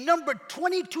genealogy, they numbered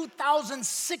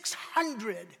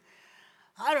 22,600.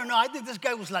 I don't know, I think this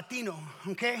guy was Latino,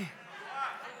 okay?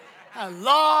 A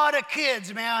lot of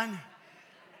kids, man.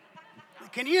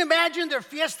 Can you imagine their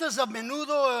fiestas of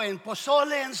menudo and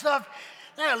pozole and stuff?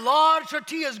 There are a lot of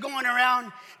tortillas going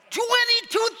around.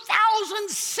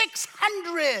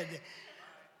 22,600.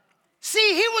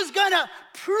 See, he was going to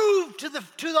prove to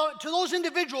those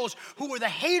individuals who were the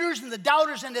haters and the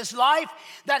doubters in his life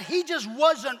that he just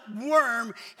wasn't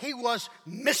Worm, he was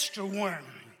Mr. Worm.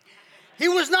 He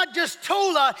was not just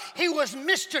Tola, he was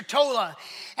Mr. Tola.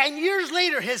 And years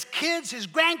later, his kids, his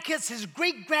grandkids, his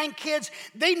great-grandkids,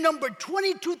 they numbered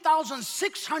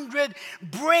 22,600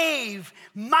 brave,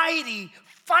 mighty,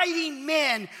 fighting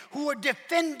men who were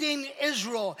defending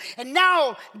Israel. And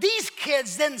now these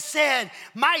kids then said,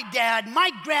 my dad, my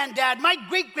granddad, my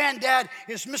great-granddad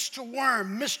is Mr.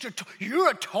 Worm. You're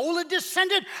a Tola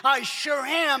descendant? I sure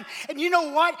am. And you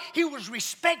know what? He was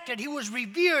respected, he was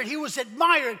revered, he was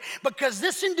admired because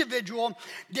this individual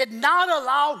did not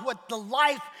allow what the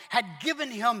life had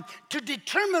given him to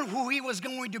determine who he was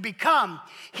going to become.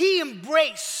 He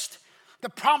embraced the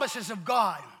promises of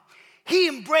God. He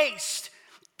embraced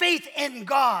faith in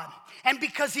God. And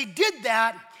because he did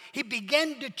that, he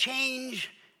began to change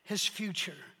his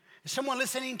future. Is someone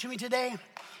listening to me today?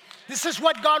 This is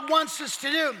what God wants us to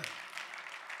do.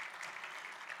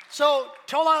 So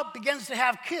Tola begins to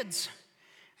have kids.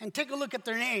 And take a look at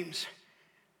their names.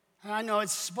 I know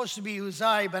it's supposed to be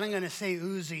Uzziah, but I'm going to say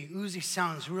Uzi. Uzi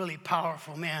sounds really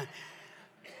powerful, man.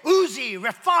 Uzi,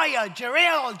 Raphiah,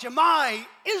 Jeriel, Jemai,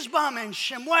 Isbam, and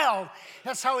Shemuel.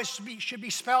 That's how it should be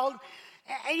spelled.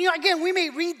 And you know, again, we may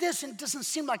read this and it doesn't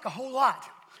seem like a whole lot.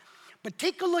 But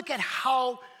take a look at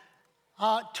how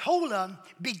Tola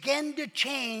began to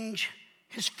change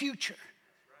his future,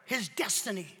 his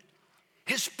destiny,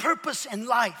 his purpose in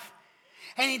life.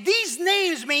 And these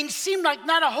names may seem like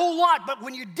not a whole lot, but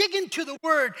when you dig into the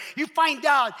word, you find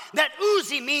out that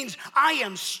Uzi means I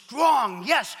am strong.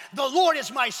 Yes, the Lord is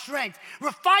my strength.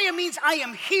 Raphiah means I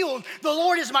am healed. The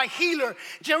Lord is my healer.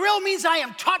 Jeriel means I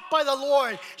am taught by the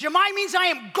Lord. Jemai means I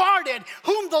am guarded,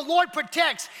 whom the Lord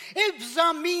protects.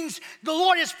 Ibzam means the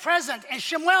Lord is present. And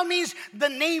Shemuel means the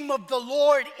name of the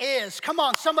Lord is. Come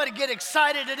on, somebody get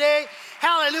excited today.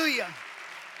 Hallelujah.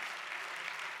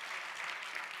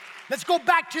 Let's go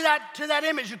back to that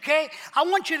image, okay? I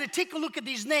want you to take a look at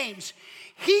these names.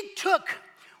 He took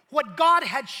what God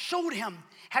had showed him,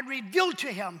 had revealed to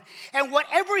him, and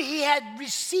whatever he had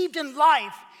received in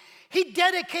life, he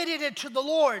dedicated it to the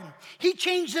Lord. He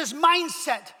changed his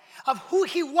mindset of who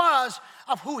he was,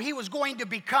 of who he was going to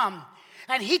become.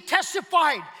 And he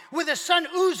testified with his son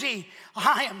Uzi,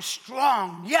 I am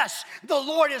strong. Yes, the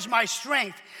Lord is my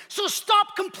strength. So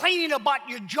stop complaining about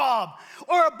your job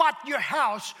or about your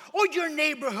house or your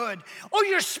neighborhood or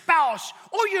your spouse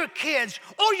or your kids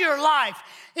or your life.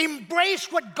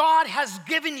 Embrace what God has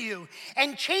given you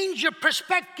and change your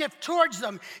perspective towards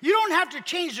them. You don't have to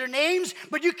change their names,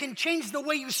 but you can change the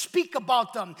way you speak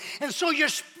about them. And so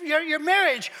your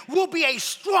marriage will be a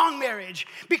strong marriage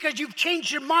because you've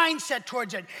changed your mindset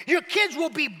towards it. Your kids will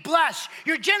be blessed.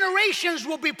 Your generations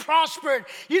will be prospered.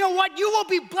 You know what? You will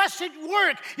be blessed at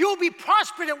work. You will be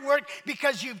prospered at work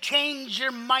because you've changed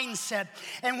your mindset.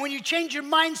 And when you change your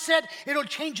mindset, it'll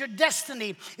change your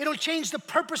destiny. It'll change the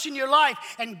purpose in your life.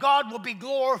 And God will be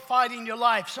glorified in your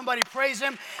life. Somebody praise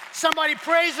him. Somebody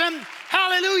praise him.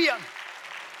 Hallelujah.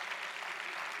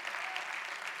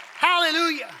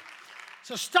 Hallelujah.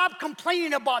 So stop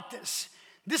complaining about this.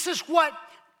 This is what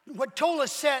Tola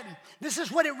said. This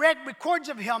is what it records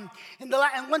of him. And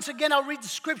once again, I'll read the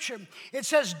scripture. It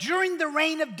says, during the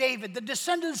reign of David, the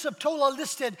descendants of Tola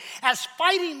listed as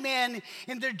fighting men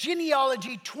in their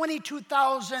genealogy,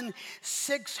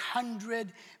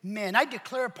 22,600 men. I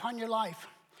declare upon your life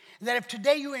that if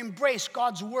today you embrace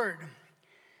God's word,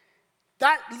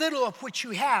 that little of which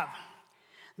you have,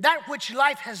 that which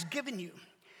life has given you,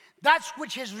 that's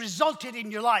which has resulted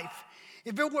in your life.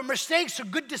 If it were mistakes or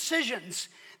good decisions,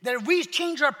 that if we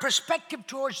change our perspective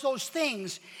towards those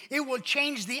things, it will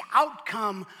change the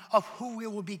outcome of who we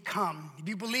will become. If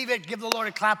you believe it, give the Lord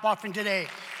a clap offering today.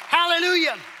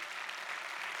 Hallelujah.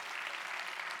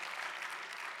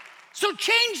 So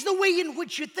change the way in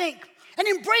which you think and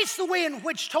embrace the way in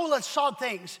which Tola saw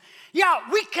things. Yeah,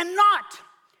 we cannot.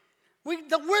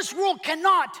 This world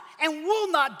cannot and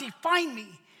will not define me.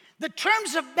 The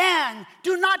terms of man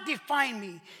do not define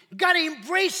me. You've got to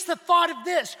embrace the thought of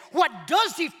this. What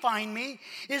does define me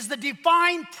is the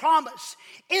divine promise.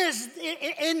 It is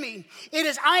in me. It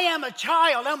is, I am a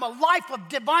child. I'm a life of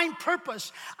divine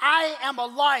purpose. I am a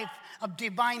life of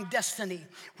divine destiny.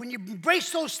 When you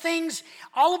embrace those things,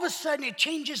 all of a sudden it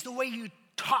changes the way you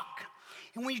talk.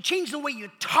 And when you change the way you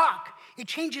talk, it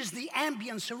changes the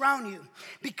ambience around you.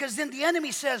 Because then the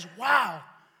enemy says, wow,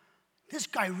 this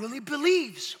guy really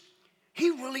believes. He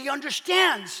really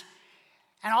understands.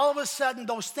 And all of a sudden,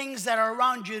 those things that are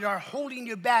around you that are holding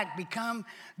you back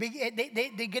they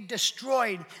get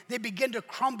destroyed. They begin to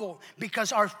crumble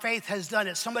because our faith has done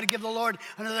it. Somebody give the Lord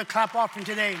another clap offering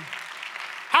today.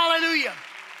 Hallelujah.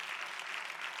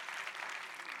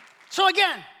 So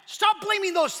again, stop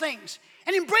blaming those things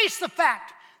and embrace the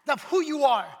fact of who you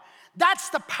are. That's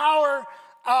the power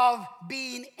of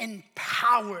being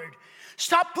empowered.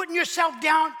 Stop putting yourself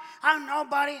down. I'm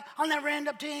nobody. I'll never end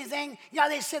up to anything. Yeah,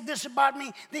 they said this about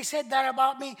me. They said that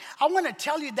about me. I want to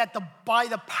tell you that by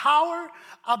the power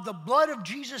of the blood of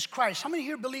Jesus Christ, how many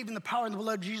here believe in the power of the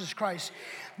blood of Jesus Christ?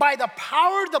 By the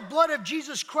power of the blood of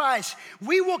Jesus Christ,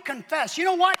 we will confess. You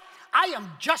know what? I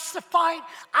am justified,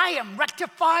 I am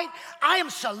rectified, I am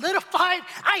solidified,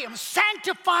 I am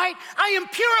sanctified, I am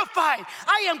purified,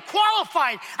 I am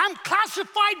qualified, I'm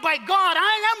classified by God,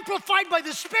 I am amplified by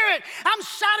the Spirit, I'm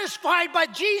satisfied by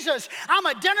Jesus, I'm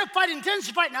identified,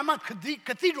 intensified, and I'm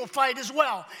cathedral-fied as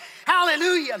well.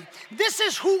 Hallelujah. This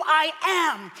is who I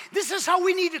am. This is how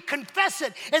we need to confess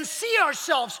it and see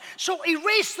ourselves. So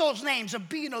erase those names of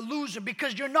being a loser,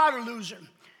 because you're not a loser.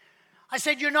 I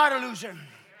said you're not a loser.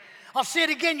 I'll say it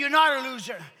again, you're not a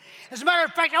loser. As a matter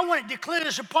of fact, I want to declare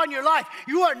this upon your life.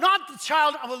 You are not the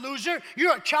child of a loser.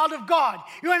 You're a child of God.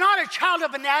 You are not a child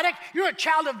of an addict. You're a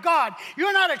child of God.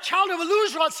 You're not a child of a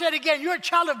loser. I'll say it again. You're a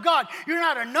child of God. You're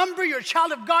not a number. You're a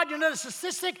child of God. You're not a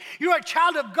statistic. You're a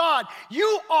child of God.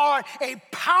 You are a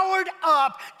powered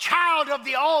up child of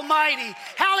the Almighty.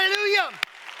 Hallelujah.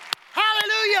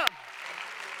 Hallelujah.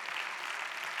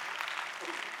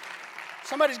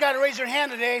 Somebody's got to raise their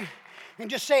hand today and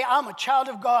just say, I'm a child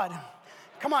of God.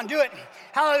 Come on, do it.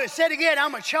 Hallelujah. Say it again,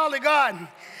 I'm a child of God.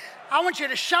 I want you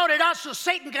to shout it out so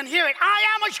Satan can hear it. I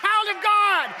am a child of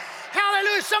God.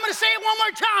 Hallelujah. Somebody say it one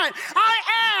more time.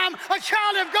 I am a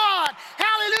child of God.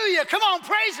 Hallelujah. Come on,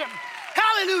 praise him.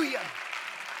 Hallelujah.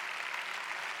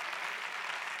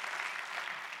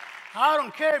 I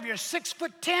don't care if you're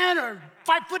 6'10" or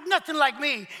 5 foot nothing like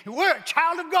me. We're a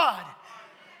child of God.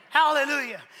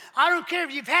 Hallelujah. I don't care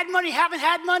if you've had money, haven't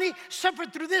had money,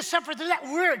 suffered through this, suffered through that.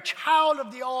 We're a child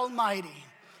of the Almighty.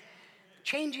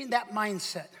 Changing that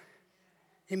mindset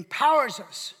empowers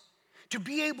us to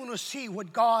be able to see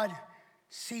what God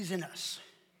sees in us.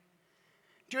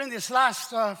 During this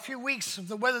last few weeks of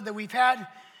the weather that we've had,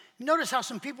 notice how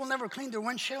some people never cleaned their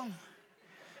windshield?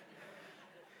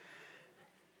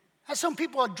 How some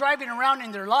people are driving around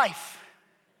in their life.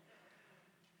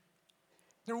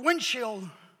 Their windshield,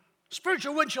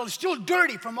 spiritual windshield, is still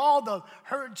dirty from all the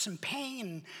hurts and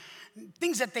pain and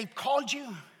things that they've called you.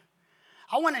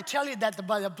 I want to tell you that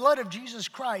by the blood of Jesus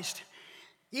Christ,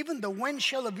 even the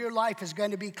windshield of your life is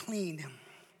going to be cleaned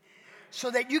so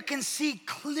that you can see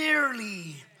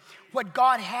clearly what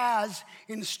God has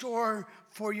in store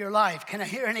for your life. Can I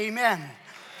hear an amen?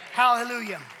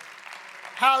 Hallelujah.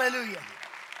 Hallelujah.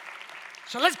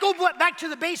 So let's go back to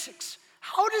the basics.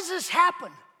 How does this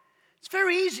happen? It's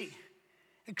very easy.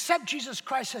 Accept Jesus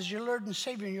Christ as your Lord and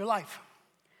Savior in your life.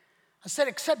 I said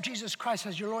accept Jesus Christ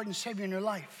as your Lord and Savior in your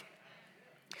life.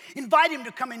 Invite him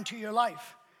to come into your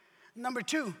life. Number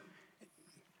 2,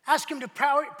 ask him to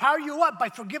power you up by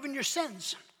forgiving your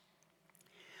sins.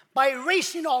 By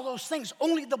erasing all those things,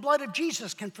 only the blood of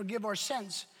Jesus can forgive our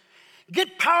sins.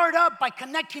 Get powered up by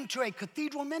connecting to a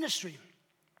cathedral ministry.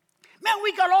 Man,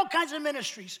 we got all kinds of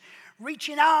ministries.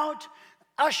 Reaching out,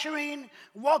 ushering,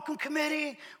 welcome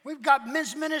committee. We've got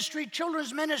men's ministry,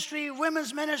 children's ministry,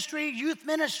 women's ministry, youth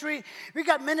ministry. We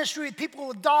got ministry with people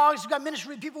with dogs. We got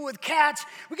ministry with people with cats.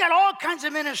 We got all kinds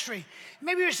of ministry.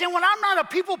 Maybe you're saying, well, I'm not a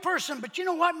people person, but you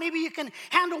know what? Maybe you can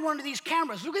handle one of these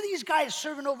cameras. Look at these guys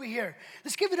serving over here.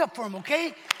 Let's give it up for them,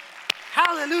 okay?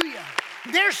 Hallelujah.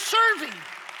 They're serving.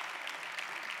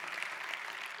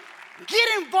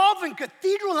 Get involved in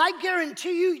cathedral, and I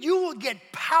guarantee you, you will get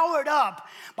powered up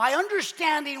by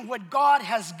understanding what God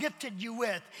has gifted you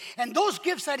with. And those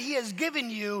gifts that he has given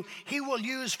you, he will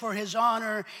use for his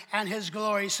honor and his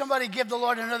glory. Somebody give the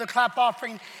Lord another clap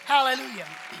offering. Hallelujah.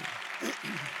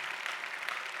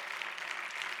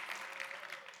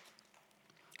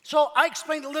 So I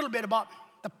explained a little bit about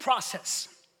the process.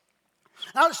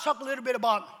 Now let's talk a little bit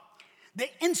about the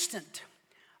instant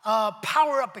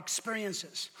power-up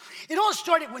experiences. It all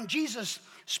started when Jesus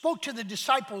spoke to the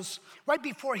disciples right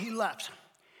before he left.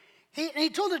 He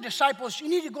told the disciples, you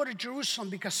need to go to Jerusalem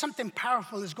because something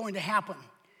powerful is going to happen.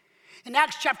 In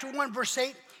Acts chapter 1, verse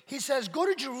 8, he says, go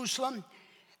to Jerusalem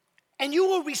and you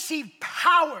will receive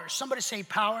power. Somebody say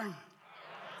power.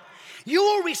 You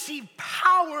will receive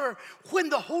power when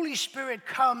the Holy Spirit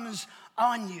comes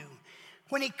on you.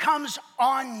 When he comes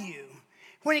on you.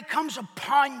 When it comes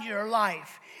upon your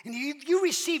life. And if you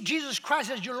receive Jesus Christ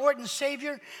as your Lord and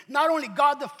Savior, not only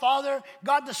God the Father,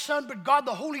 God the Son, but God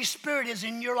the Holy Spirit is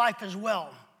in your life as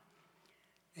well.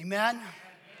 Amen?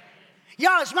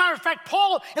 Yeah, as a matter of fact,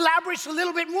 Paul elaborates a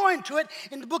little bit more into it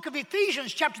in the book of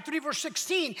Ephesians, chapter 3, verse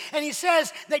 16. And he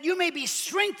says that you may be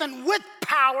strengthened with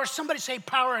power. Somebody say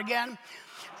power again.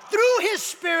 through his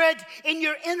Spirit in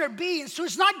your inner being. So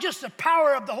it's not just the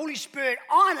power of the Holy Spirit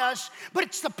on us, but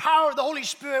it's the power of the Holy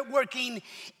Spirit working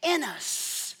in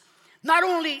us. Not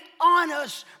only on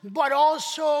us, but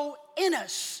also in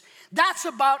us. That's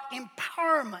about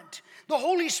empowerment. The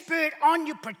Holy Spirit on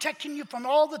you, protecting you from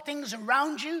all the things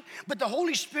around you, but the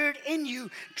Holy Spirit in you,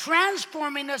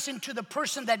 transforming us into the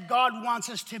person that God wants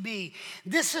us to be.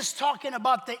 This is talking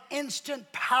about the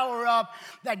instant power up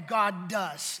that God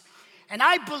does. And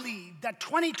I believe that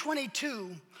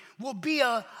 2022 will be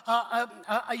a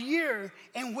year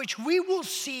in which we will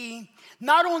see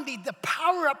not only the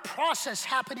power up process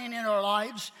happening in our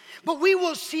lives, but we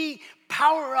will see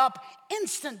power up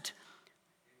instant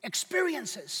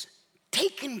experiences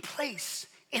taking place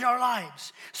in our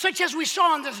lives, such as we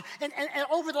saw in this, and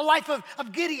over the life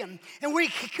of Gideon, and where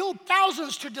he killed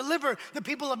thousands to deliver the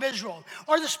people of Israel,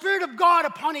 or the Spirit of God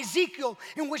upon Ezekiel,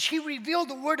 in which he revealed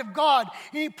the word of God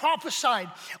and he prophesied,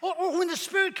 or when the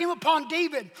Spirit came upon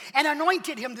David and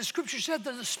anointed him. The scripture said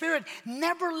that the Spirit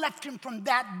never left him from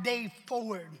that day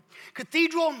forward.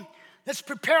 Cathedral, let's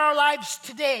prepare our lives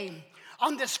today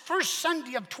on this first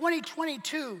Sunday of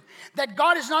 2022, that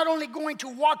God is not only going to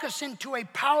walk us into a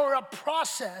power-up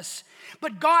process,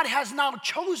 but God has now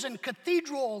chosen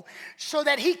Cathedral so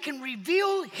that he can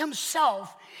reveal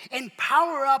himself in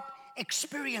power-up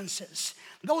experiences.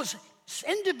 Those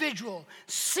individual,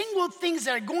 single things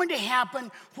that are going to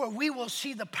happen where we will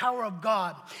see the power of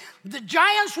God. The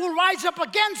giants will rise up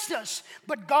against us,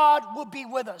 but God will be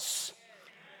with us.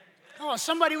 Oh,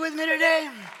 somebody with me today?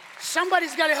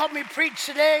 Somebody's got to help me preach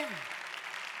today.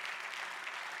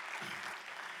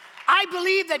 I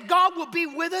believe that God will be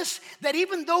with us, that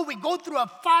even though we go through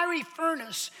a fiery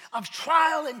furnace of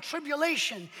trial and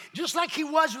tribulation, just like he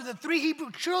was with the 3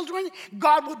 Hebrew children,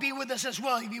 God will be with us as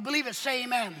well. If you believe it, say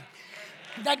amen.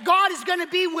 That God is going to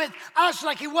be with us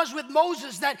like he was with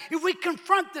Moses, that if we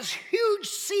confront this huge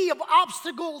sea of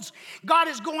obstacles, God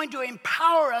is going to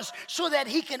empower us so that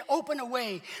he can open a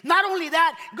way. Not only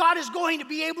that, God is going to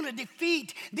be able to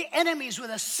defeat the enemies with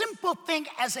a simple thing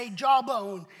as a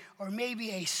jawbone or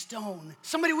maybe a stone.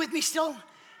 Somebody with me still?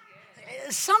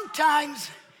 Sometimes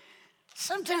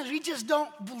we just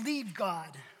don't believe God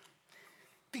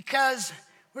because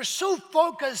we're so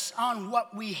focused on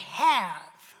what we have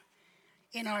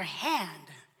in our hand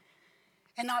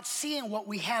and not seeing what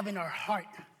we have in our heart.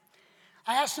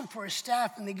 I asked them for a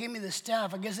staff and they gave me the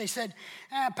staff. I guess they said,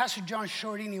 Pastor John's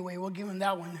short anyway, we'll give him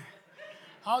that one.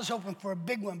 I was hoping for a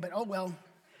big one, but oh well.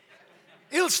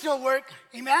 It'll still work,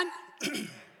 amen?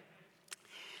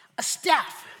 A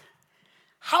staff,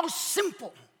 how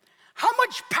simple. How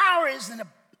much power is in a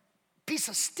piece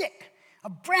of stick, a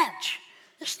branch?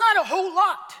 It's not a whole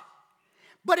lot,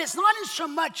 but it's not in so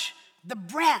much the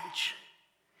branch.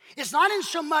 It's not in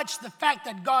so much the fact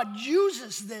that God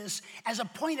uses this as a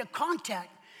point of contact,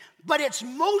 but it's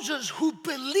Moses who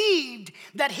believed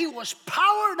that he was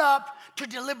powered up to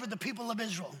deliver the people of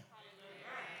Israel.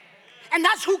 And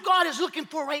that's who God is looking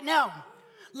for right now.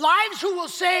 Lives who will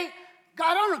say,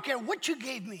 God, I don't care what you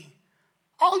gave me.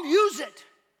 I'll use it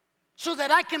so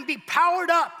that I can be powered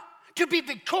up to be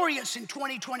victorious in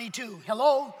 2022.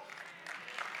 Hello?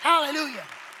 Hallelujah.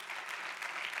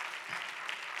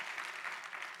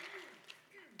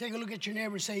 Take a look at your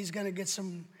neighbor and say he's going to get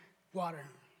some water.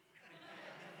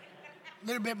 A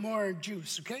little bit more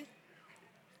juice, okay?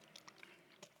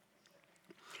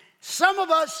 Some of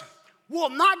us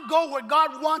will not go where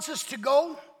God wants us to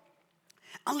go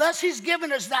unless he's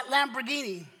given us that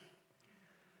Lamborghini.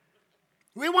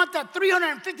 We want that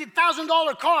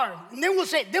 $350,000 car. And then we'll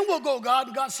say, then we'll go, God.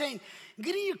 And God's saying,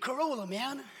 get in your Corolla,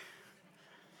 man.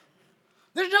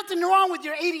 There's nothing wrong with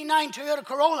your 89 Toyota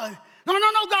Corolla. No,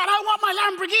 God, I want my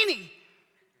Lamborghini.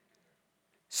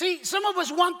 See, some of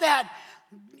us want that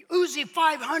Uzi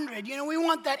 500. You know, we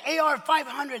want that AR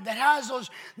 500 that has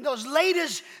those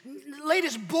latest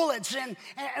bullets and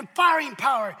firing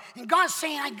power. And God's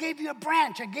saying, I gave you a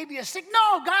branch. I gave you a stick.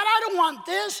 No, God, I don't want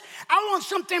this. I want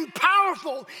something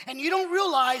powerful. And you don't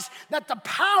realize that the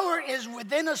power is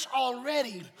within us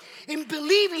already in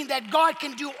believing that God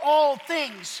can do all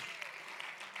things.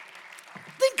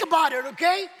 Think about it,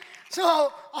 okay?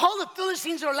 So all the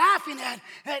Philistines are laughing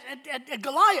at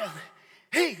Goliath.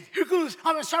 Hey, here comes,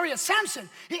 at Samson.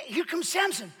 Hey, here comes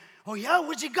Samson. Oh yeah,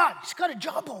 what's he got? He's got a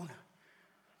jawbone.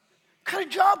 Got a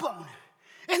jawbone.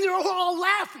 And they're all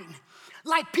laughing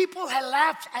like people had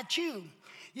laughed at you.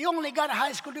 You only got a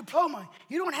high school diploma.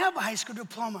 You don't have a high school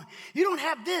diploma. You don't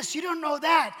have this. You don't know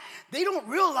that. They don't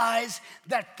realize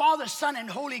that Father, Son, and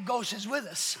Holy Ghost is with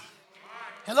us.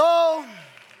 Hello?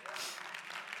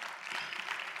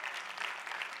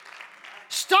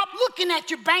 Stop looking at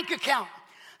your bank account.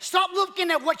 Stop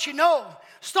looking at what you know.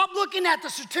 Stop looking at the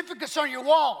certificates on your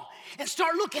wall and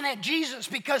start looking at Jesus,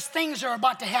 because things are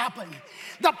about to happen.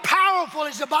 The powerful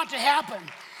is about to happen.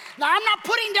 Now, I'm not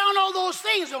putting down all those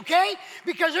things, okay?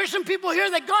 Because there's some people here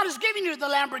that God is giving you the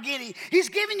Lamborghini. He's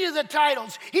giving you the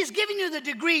titles. He's giving you the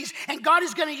degrees, and God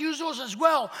is going to use those as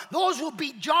well. Those will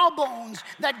be jawbones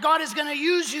that God is going to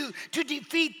use you to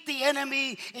defeat the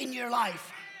enemy in your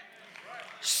life.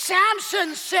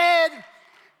 Samson said,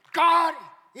 God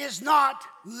is not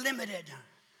limited.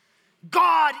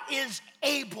 God is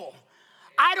able.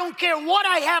 I don't care what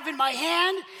I have in my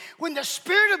hand. When the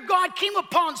Spirit of God came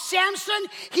upon Samson,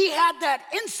 he had that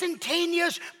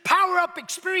instantaneous power-up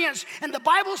experience. And the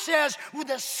Bible says,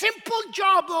 with a simple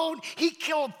jawbone, he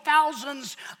killed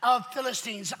thousands of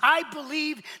Philistines. I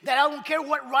believe that I don't care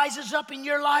what rises up in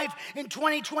your life in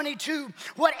 2022,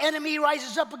 what enemy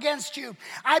rises up against you.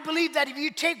 I believe that if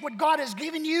you take what God has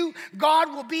given you,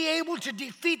 God will be able to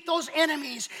defeat those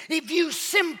enemies if you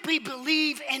simply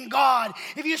believe in God.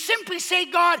 If you simply say,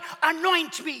 God,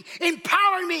 anoint me,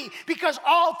 empower me, because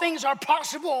all things are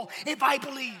possible if I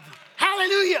believe.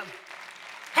 Hallelujah.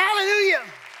 Hallelujah.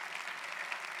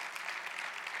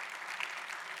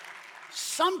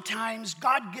 Sometimes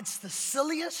God gets the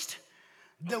silliest,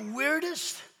 the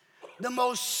weirdest, the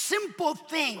most simple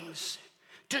things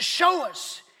to show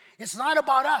us it's not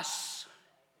about us,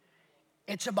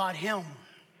 it's about Him.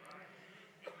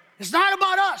 It's not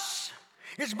about us,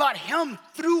 it's about Him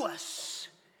through us.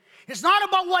 It's not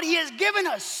about what He has given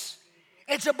us.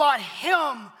 It's about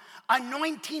Him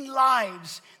anointing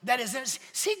lives that is in us.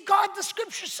 See, God, the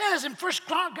scripture says in 1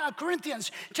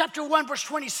 Corinthians chapter 1, verse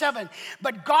 27,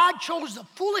 but God chose the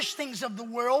foolish things of the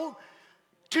world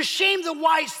to shame the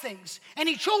wise things. And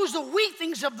He chose the weak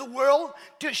things of the world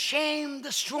to shame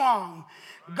the strong.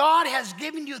 God has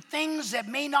given you things that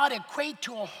may not equate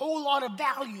to a whole lot of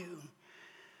value.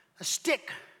 A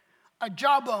stick, a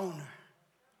jawbone,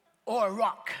 or a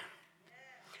rock.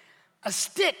 A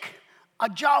stick, a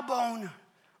jawbone,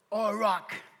 or a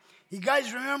rock. You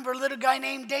guys remember a little guy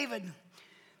named David?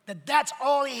 That's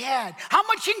all he had. How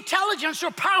much intelligence or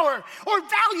power or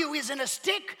value is in a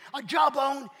stick, a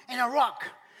jawbone, and a rock?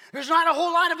 There's not a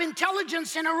whole lot of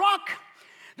intelligence in a rock.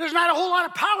 There's not a whole lot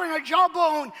of power in a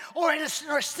jawbone or in a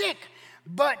stick.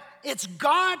 But it's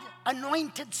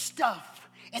God-anointed stuff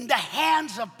in the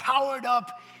hands of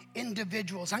powered-up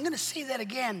individuals. I'm going to say that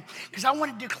again because I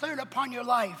want to declare it upon your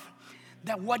life.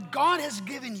 That what God has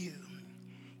given you,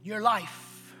 your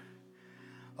life,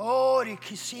 your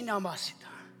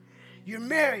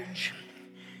marriage,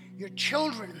 your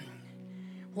children,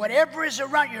 whatever is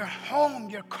around your home,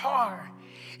 your car,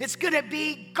 it's going to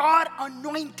be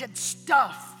God-anointed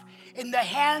stuff in the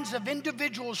hands of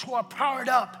individuals who are powered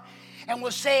up and will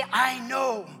say, I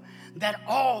know that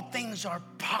all things are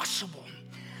possible.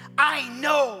 I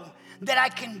know that I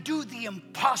can do the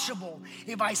impossible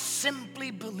if I simply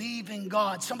believe in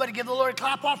God. Somebody give the Lord a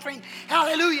clap offering.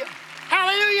 Hallelujah.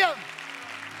 Hallelujah.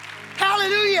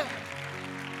 Hallelujah.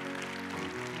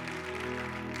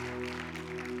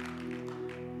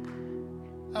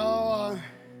 Oh,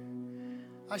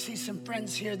 I see some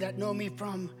friends here that know me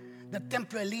from the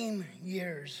Temple Elim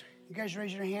years. You guys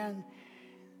raise your hand.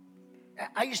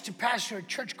 I used to pastor a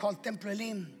church called Temple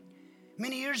Elim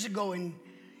many years ago, and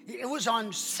it was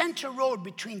on Center Road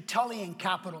between Tully and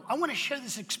Capitol. I want to share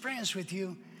this experience with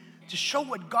you to show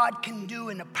what God can do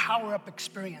in a power-up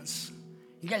experience.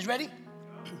 You guys ready?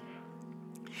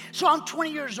 So I'm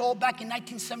 20 years old. Back in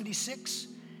 1976,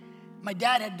 my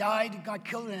dad had died, got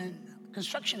killed in a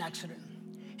construction accident.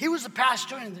 He was the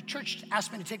pastor, and the church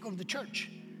asked me to take over the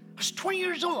church. I was 20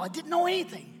 years old. I didn't know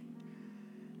anything.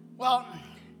 Well,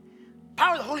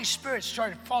 power of the Holy Spirit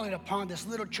started falling upon this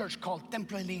little church called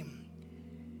Temple Elim.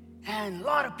 And a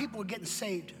lot of people were getting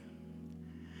saved.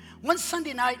 One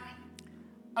Sunday night,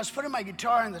 I was putting my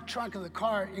guitar in the trunk of the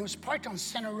car. It was parked on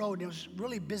Center Road. It was a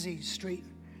really busy street.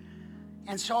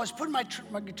 And so I was putting my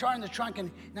guitar in the trunk, and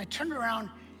I turned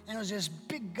around, and it was this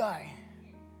big guy.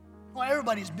 Well,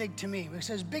 everybody's big to me. But it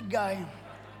says big guy.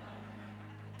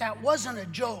 That wasn't a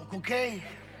joke, okay?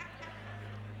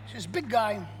 It's this big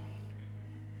guy.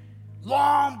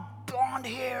 Long blonde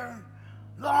hair,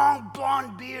 long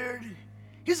blonde beard.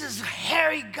 He was this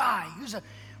hairy guy. He was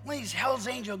one of these Hell's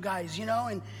Angel guys, you know,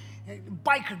 and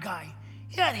biker guy.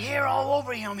 He had hair all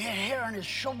over him. He had hair on his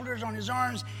shoulders, on his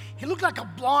arms. He looked like a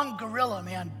blonde gorilla,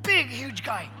 man. Big, huge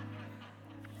guy.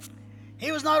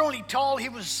 He was not only tall, he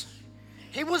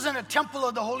wasn't a temple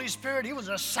of the Holy Spirit. He was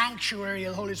a sanctuary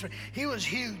of the Holy Spirit. He was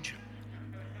huge.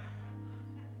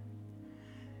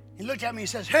 He looked at me and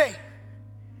says, hey.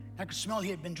 I could smell he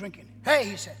had been drinking. Hey,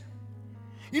 he said,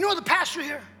 you know the pastor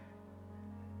here?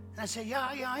 And I said, yeah,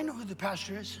 I know who the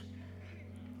pastor is.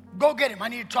 Go get him. I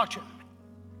need to talk to him.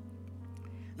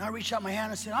 And I reached out my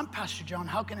hand and said, I'm Pastor John.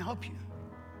 How can I help you?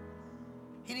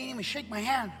 He didn't even shake my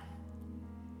hand.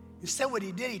 Instead, what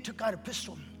he did, he took out a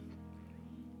pistol,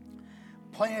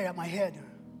 pointed it at my head.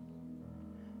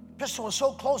 The pistol was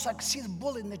so close, I could see the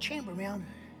bullet in the chamber, man.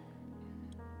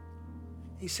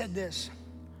 He said this,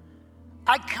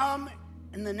 I come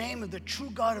in the name of the true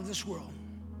God of this world,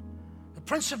 the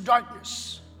Prince of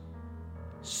Darkness,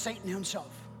 Satan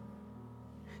himself.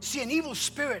 See, an evil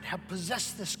spirit had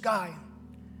possessed this guy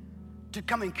to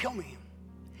come and kill me.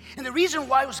 And the reason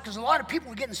why was because a lot of people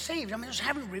were getting saved. I mean, there's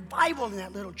having revival in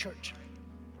that little church.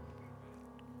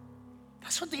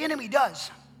 That's what the enemy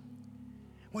does.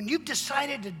 When you've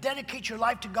decided to dedicate your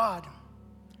life to God,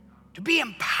 to be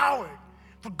empowered,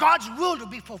 for God's will to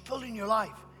be fulfilled in your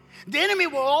life, the enemy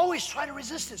will always try to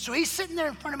resist it. So he's sitting there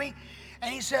in front of me,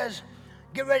 and he says,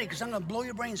 get ready, because I'm going to blow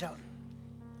your brains out.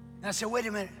 And I said, wait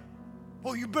a minute.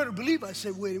 Oh, you better believe. I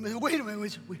said, wait a minute, wait a minute,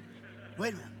 wait a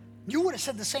minute. You would have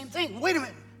said the same thing. Wait a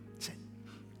minute. I said,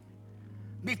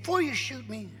 before you shoot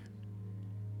me,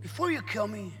 before you kill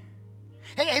me,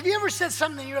 hey, have you ever said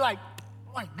something and you're like,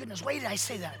 oh my goodness, why did I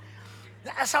say that?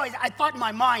 That's how I thought in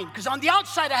my mind, because on the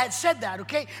outside I had said that,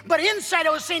 okay? But inside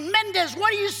I was saying, Mendez,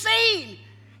 what are you saying?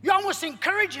 You're almost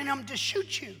encouraging him to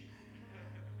shoot you.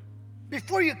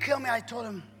 Before you kill me, I told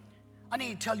him, I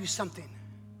need to tell you something.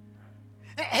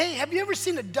 Hey, have you ever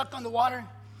seen a duck on the water?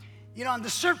 You know, on the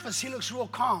surface, he looks real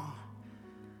calm.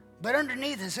 But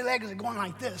underneath, his legs are going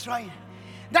like this, right?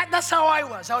 That's how I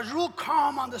was. I was real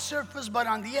calm on the surface, but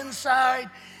on the inside,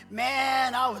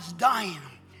 man, I was dying.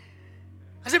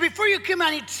 I said, before you kill me,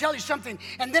 I need to tell you something.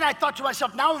 And then I thought to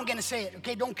myself, now I'm going to say it,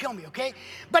 okay? Don't kill me, okay?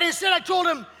 But instead I told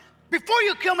him, before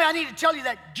you kill me, I need to tell you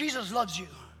that Jesus loves you.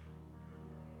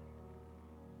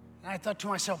 And I thought to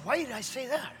myself, why did I say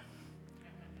that?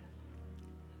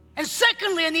 And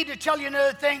secondly, I need to tell you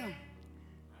another thing.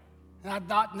 And I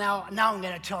thought, now I'm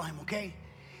going to tell him, okay?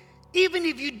 Even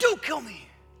if you do kill me,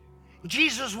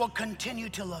 Jesus will continue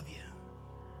to love you.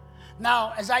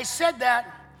 Now, as I said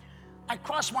that, I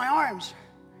crossed my arms.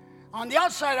 On the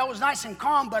outside, I was nice and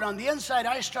calm, but on the inside,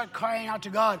 I start crying out to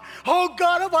God. Oh,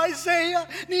 God of Isaiah,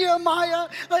 Nehemiah,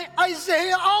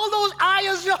 Isaiah, all those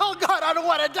ayahs. Oh, God, I don't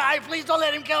want to die. Please don't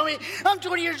let him kill me. I'm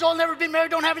 20 years old, never been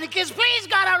married, don't have any kids. Please,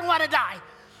 God, I don't want to die.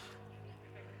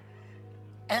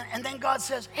 And then God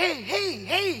says,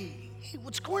 hey,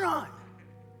 what's going on?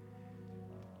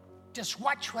 Just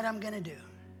watch what I'm going to do.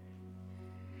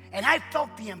 And I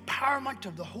felt the empowerment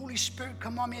of the Holy Spirit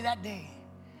come on me that day.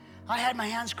 I had my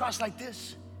hands crossed like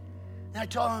this. And I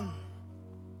told him,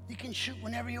 you can shoot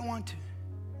whenever you want to.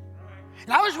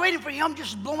 And I was waiting for him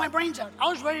just to blow my brains out. I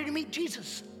was ready to meet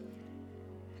Jesus.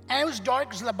 And it was dark.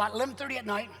 It was about 11:30 at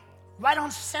night, right on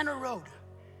Center Road.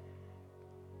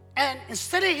 And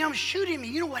instead of him shooting me,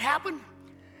 you know what happened?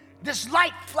 This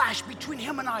light flashed between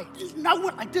him and I. And I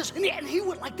went like this, and he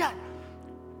went like that.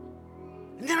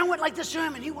 And then I went like this to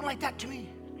him, and he went like that to me.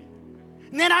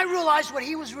 And then I realized what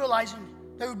he was realizing,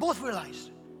 that we both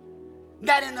realized,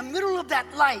 that in the middle of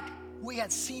that light, we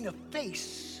had seen a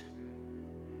face.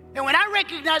 And when I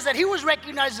recognized that he was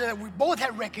recognizing that we both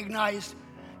had recognized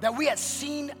that we had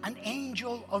seen an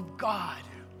angel of God,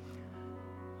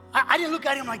 I didn't look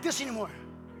at him like this anymore.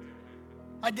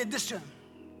 I did this to him.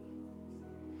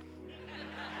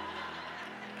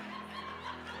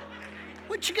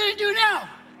 What you gonna do now?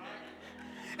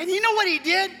 And you know what he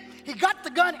did? He got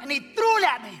the gun and he threw it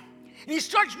at me. And he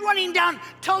starts running down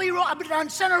Tully Road, down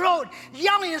Center Road,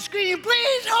 yelling and screaming,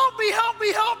 please help me, help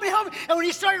me, help me, help me. And when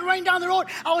he started running down the road,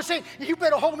 I was saying, you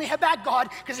better hold me back, God,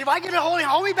 because if I get a hold of him,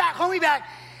 hold me back, hold me back.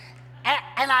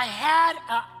 And I had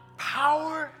a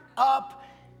power-up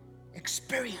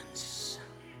experience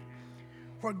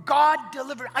where God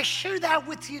delivered. I share that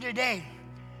with you today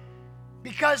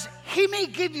because he may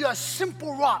give you a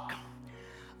simple rock,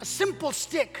 a simple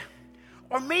stick,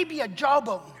 or maybe a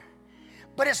jawbone,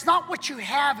 but it's not what you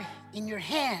have in your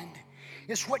hand.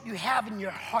 It's what you have in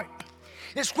your heart.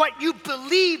 It's what you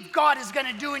believe God is going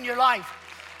to do in your life.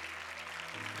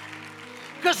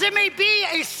 Because it may be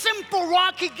a simple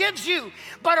rock he gives you,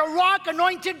 but a rock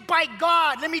anointed by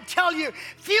God, let me tell you,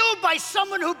 fueled by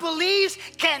someone who believes,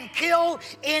 can kill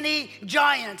any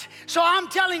giant. So I'm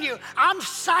telling you, I'm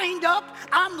signed up,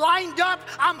 I'm lined up,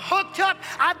 I'm hooked up,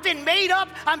 I've been made up,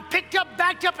 I'm picked up,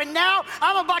 backed up, and now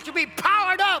I'm about to be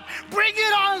powered up. Bring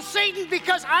it on, Satan,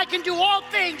 because I can do all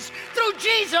things through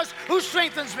Jesus who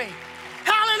strengthens me.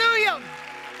 Hallelujah!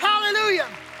 Hallelujah!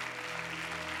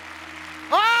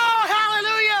 Oh,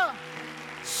 hallelujah.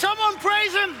 Someone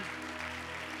praise him.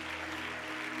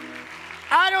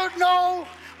 I don't know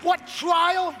what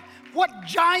trial, what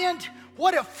giant,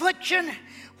 what affliction,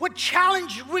 what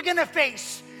challenge we're going to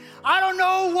face. I don't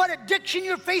know what addiction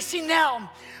you're facing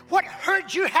now, what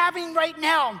hurt you're having right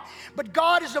now, but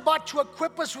God is about to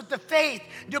equip us with the faith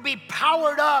to be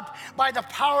powered up by the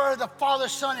power of the Father,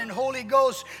 Son, and Holy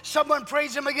Ghost. Someone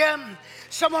praise Him again.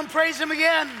 Someone praise Him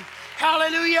again.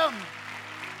 Hallelujah.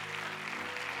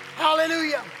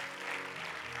 Hallelujah.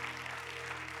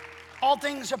 All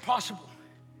things are possible.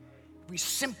 We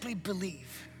simply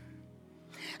believe.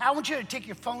 I want you to take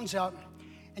your phones out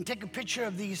and take a picture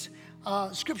of these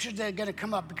scriptures that are going to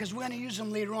come up, because we're going to use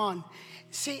them later on.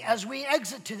 See, as we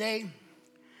exit today,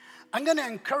 I'm going to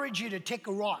encourage you to take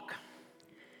a rock.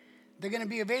 They're going to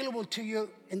be available to you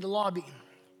in the lobby.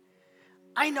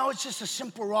 I know it's just a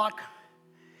simple rock.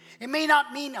 It may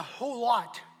not mean a whole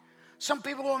lot. Some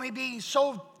people may be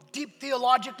so deep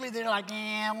theologically, they're like,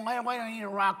 why do I need a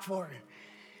rock for it?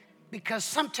 Because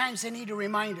sometimes they need to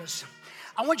remind us.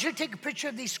 I want you to take a picture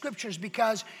of these scriptures,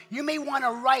 because you may want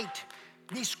to write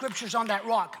these scriptures on that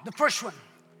rock. The first one,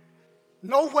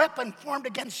 no weapon formed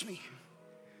against me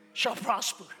shall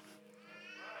prosper.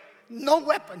 No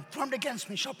weapon formed against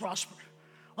me shall prosper.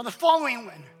 Or the following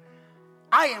one,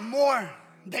 I am more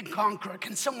than conqueror.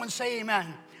 Can someone say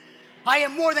amen? I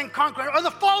am more than conqueror. Or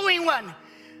the following one,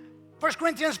 1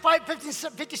 Corinthians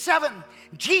 5:57,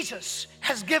 Jesus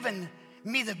has given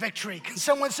me the victory. Can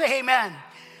someone say amen?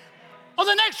 Or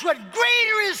the next one,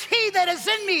 greater is He that is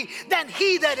in me than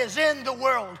he that is in the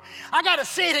world. I got to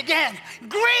say it again.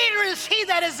 Greater is He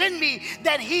that is in me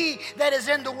than he that is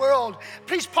in the world.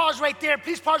 Please pause right there.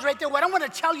 Please pause right there. What I want to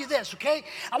tell you this, okay?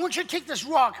 I want you to take this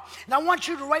rock, and I want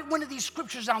you to write one of these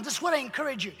scriptures down. This is what I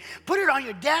encourage you. Put it on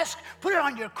your desk. Put it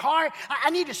on your car. I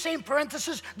need to say in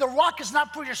parentheses, the rock is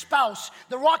not for your spouse.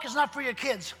 The rock is not for your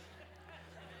kids.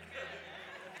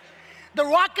 The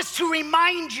rock is to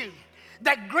remind you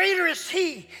that greater is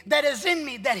He that is in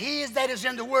me than he is that is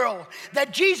in the world.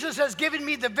 That Jesus has given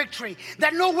me the victory.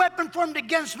 That no weapon formed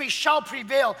against me shall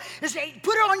prevail. Put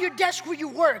it on your desk where you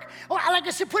work. Or like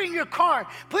I said, put it in your car.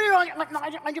 Put it on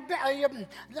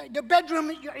your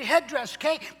bedroom, your headdress,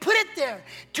 okay? Put it there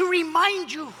to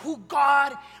remind you what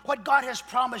God has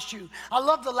promised you. I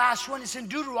love the last one. It's in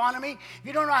Deuteronomy. If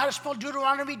you don't know how to spell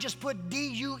Deuteronomy, just put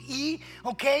D-U-E,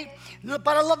 okay? But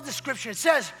I love the scripture. It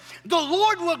says, the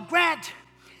Lord will grant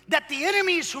that the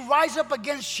enemies who rise up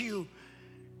against you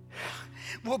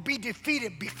will be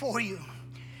defeated before you.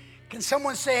 Can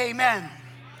someone say amen?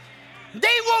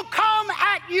 They will come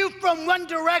at you from one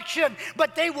direction,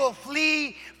 but they will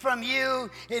flee from you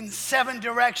in 7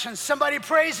 directions. Somebody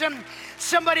praise Him.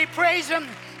 Somebody praise Him.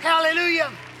 Hallelujah.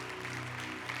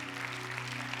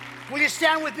 Will you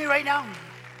stand with me right now?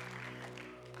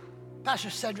 Pastor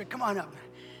Cedric, come on up.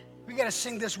 We got to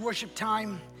sing this worship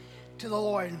time to the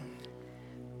Lord.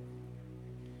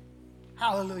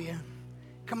 Hallelujah.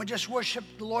 Come and just worship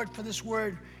the Lord for this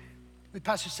word with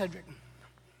Pastor Cedric.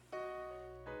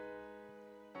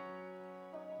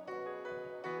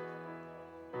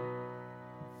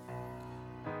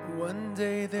 One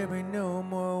day there'll be no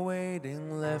more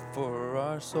waiting left for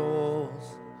our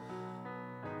souls.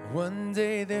 One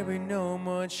day there'll be no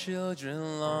more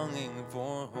children longing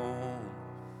for home.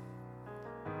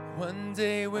 One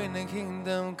day when the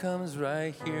kingdom comes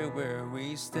right here where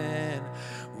we stand,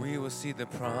 we will see the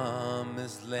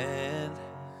promised land.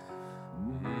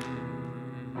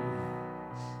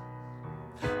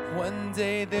 One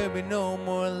day there'll be no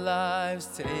more lives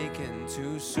taken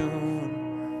too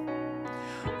soon.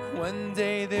 One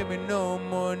day there'll be no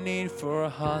more need for a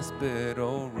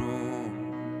hospital room.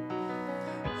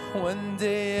 One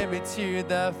day every tear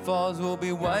that falls will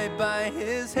be wiped by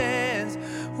His hands.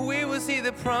 We will see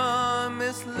the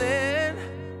promised land.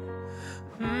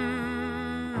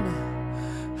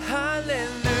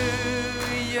 Hallelujah.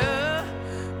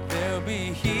 There'll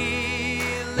be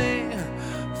healing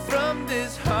from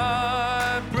this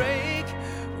heartbreak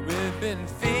we've been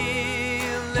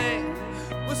feeling.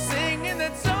 We'll sing in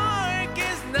the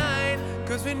darkest night,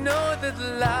 'cause we know that the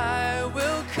light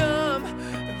will come.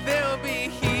 There'll be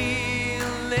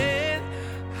healing.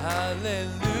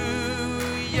 Hallelujah.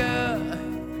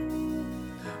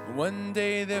 One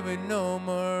day there'll be no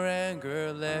more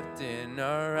anger left in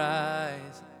our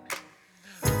eyes.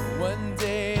 One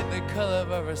day the color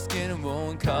of our skin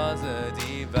won't cause a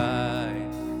divide.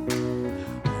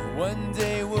 One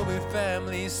day we'll be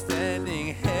family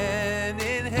standing hand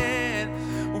in hand.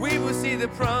 We will see the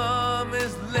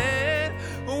promised land.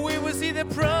 We will see the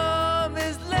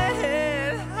promised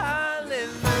land.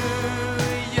 Hallelujah.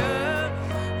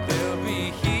 There'll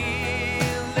be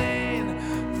healing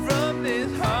from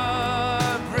this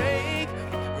heartbreak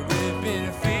we've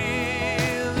been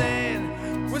feeling.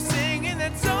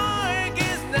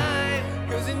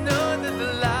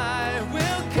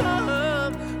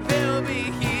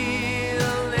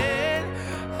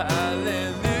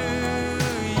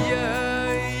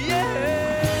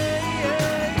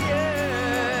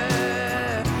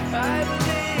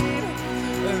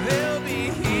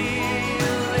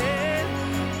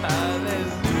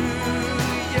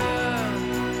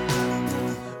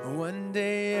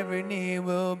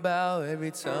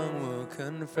 every tongue will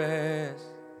confess.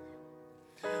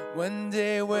 One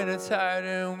day when the tired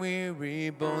and weary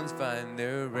bones find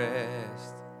their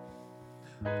rest.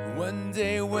 One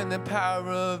day when the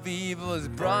power of evil is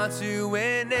brought to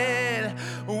an end,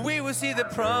 we will see the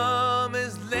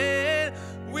promised land.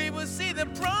 We will see the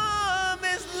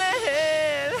promised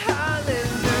land.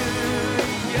 Hallelujah.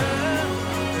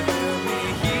 There'll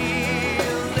be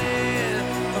healing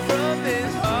from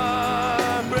this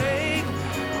heartbreak.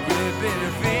 We've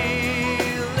been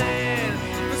feeling.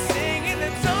 We're singing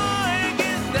the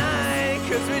darkest night,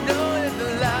 'cause we know that the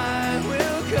light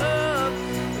will come.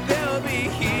 There'll be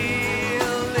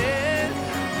healing.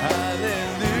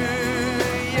 Hallelujah.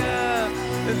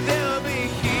 There'll be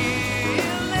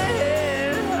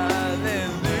healing.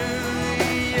 Hallelujah.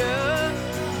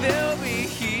 There'll be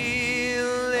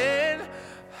healing.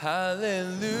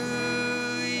 Hallelujah.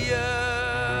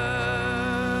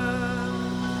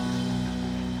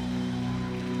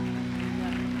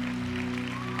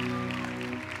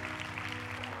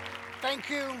 Thank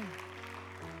you.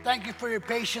 Thank you for your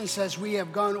patience as we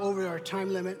have gone over our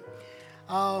time limit.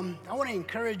 I want to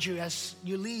encourage you as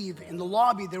you leave. In the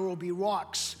lobby, there will be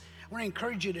rocks. I want to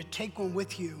encourage you to take one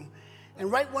with you and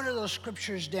write one of those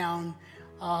scriptures down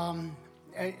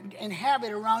and have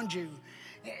it around you.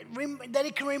 That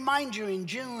it can remind you in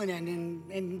June and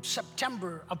in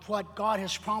September of what God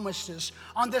has promised us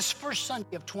on this first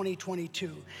Sunday of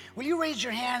 2022. Will you raise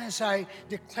your hand as I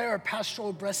declare a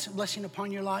pastoral blessing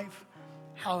upon your life?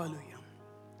 Hallelujah.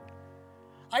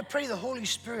 I pray the Holy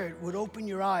Spirit would open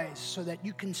your eyes so that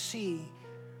you can see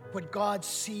what God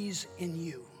sees in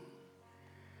you.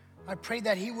 I pray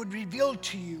that He would reveal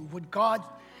to you what God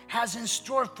has in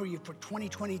store for you for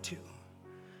 2022.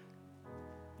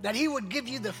 That He would give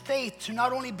you the faith to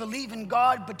not only believe in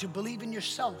God, but to believe in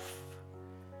yourself.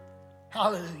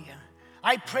 Hallelujah.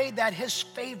 I pray that His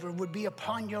favor would be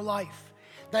upon your life.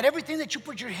 That everything that you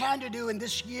put your hand to do in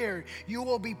this year, you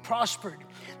will be prospered.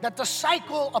 That the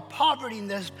cycle of poverty and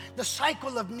the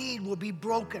cycle of need will be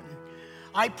broken.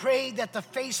 I pray that the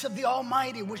face of the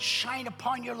Almighty would shine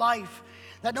upon your life.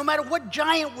 That no matter what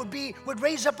giant would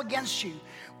raise up against you,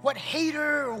 what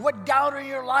hater or what doubter in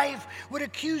your life would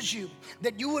accuse you,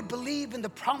 that you would believe in the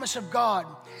promise of God,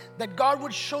 that God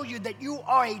would show you that you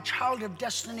are a child of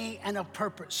destiny and of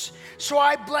purpose. So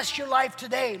I bless your life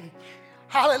today.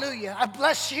 Hallelujah. I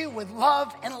bless you with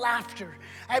love and laughter.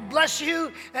 I bless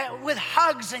you with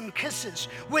hugs and kisses,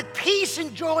 with peace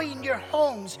and joy in your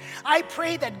homes. I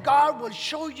pray that God will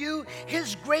show you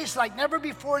His grace like never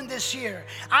before in this year.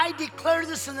 I declare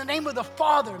this in the name of the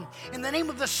Father, in the name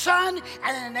of the Son,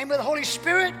 and in the name of the Holy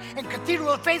Spirit. And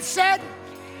Cathedral of Faith said,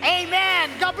 amen.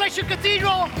 God bless you,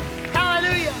 Cathedral.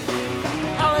 Hallelujah.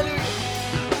 Hallelujah.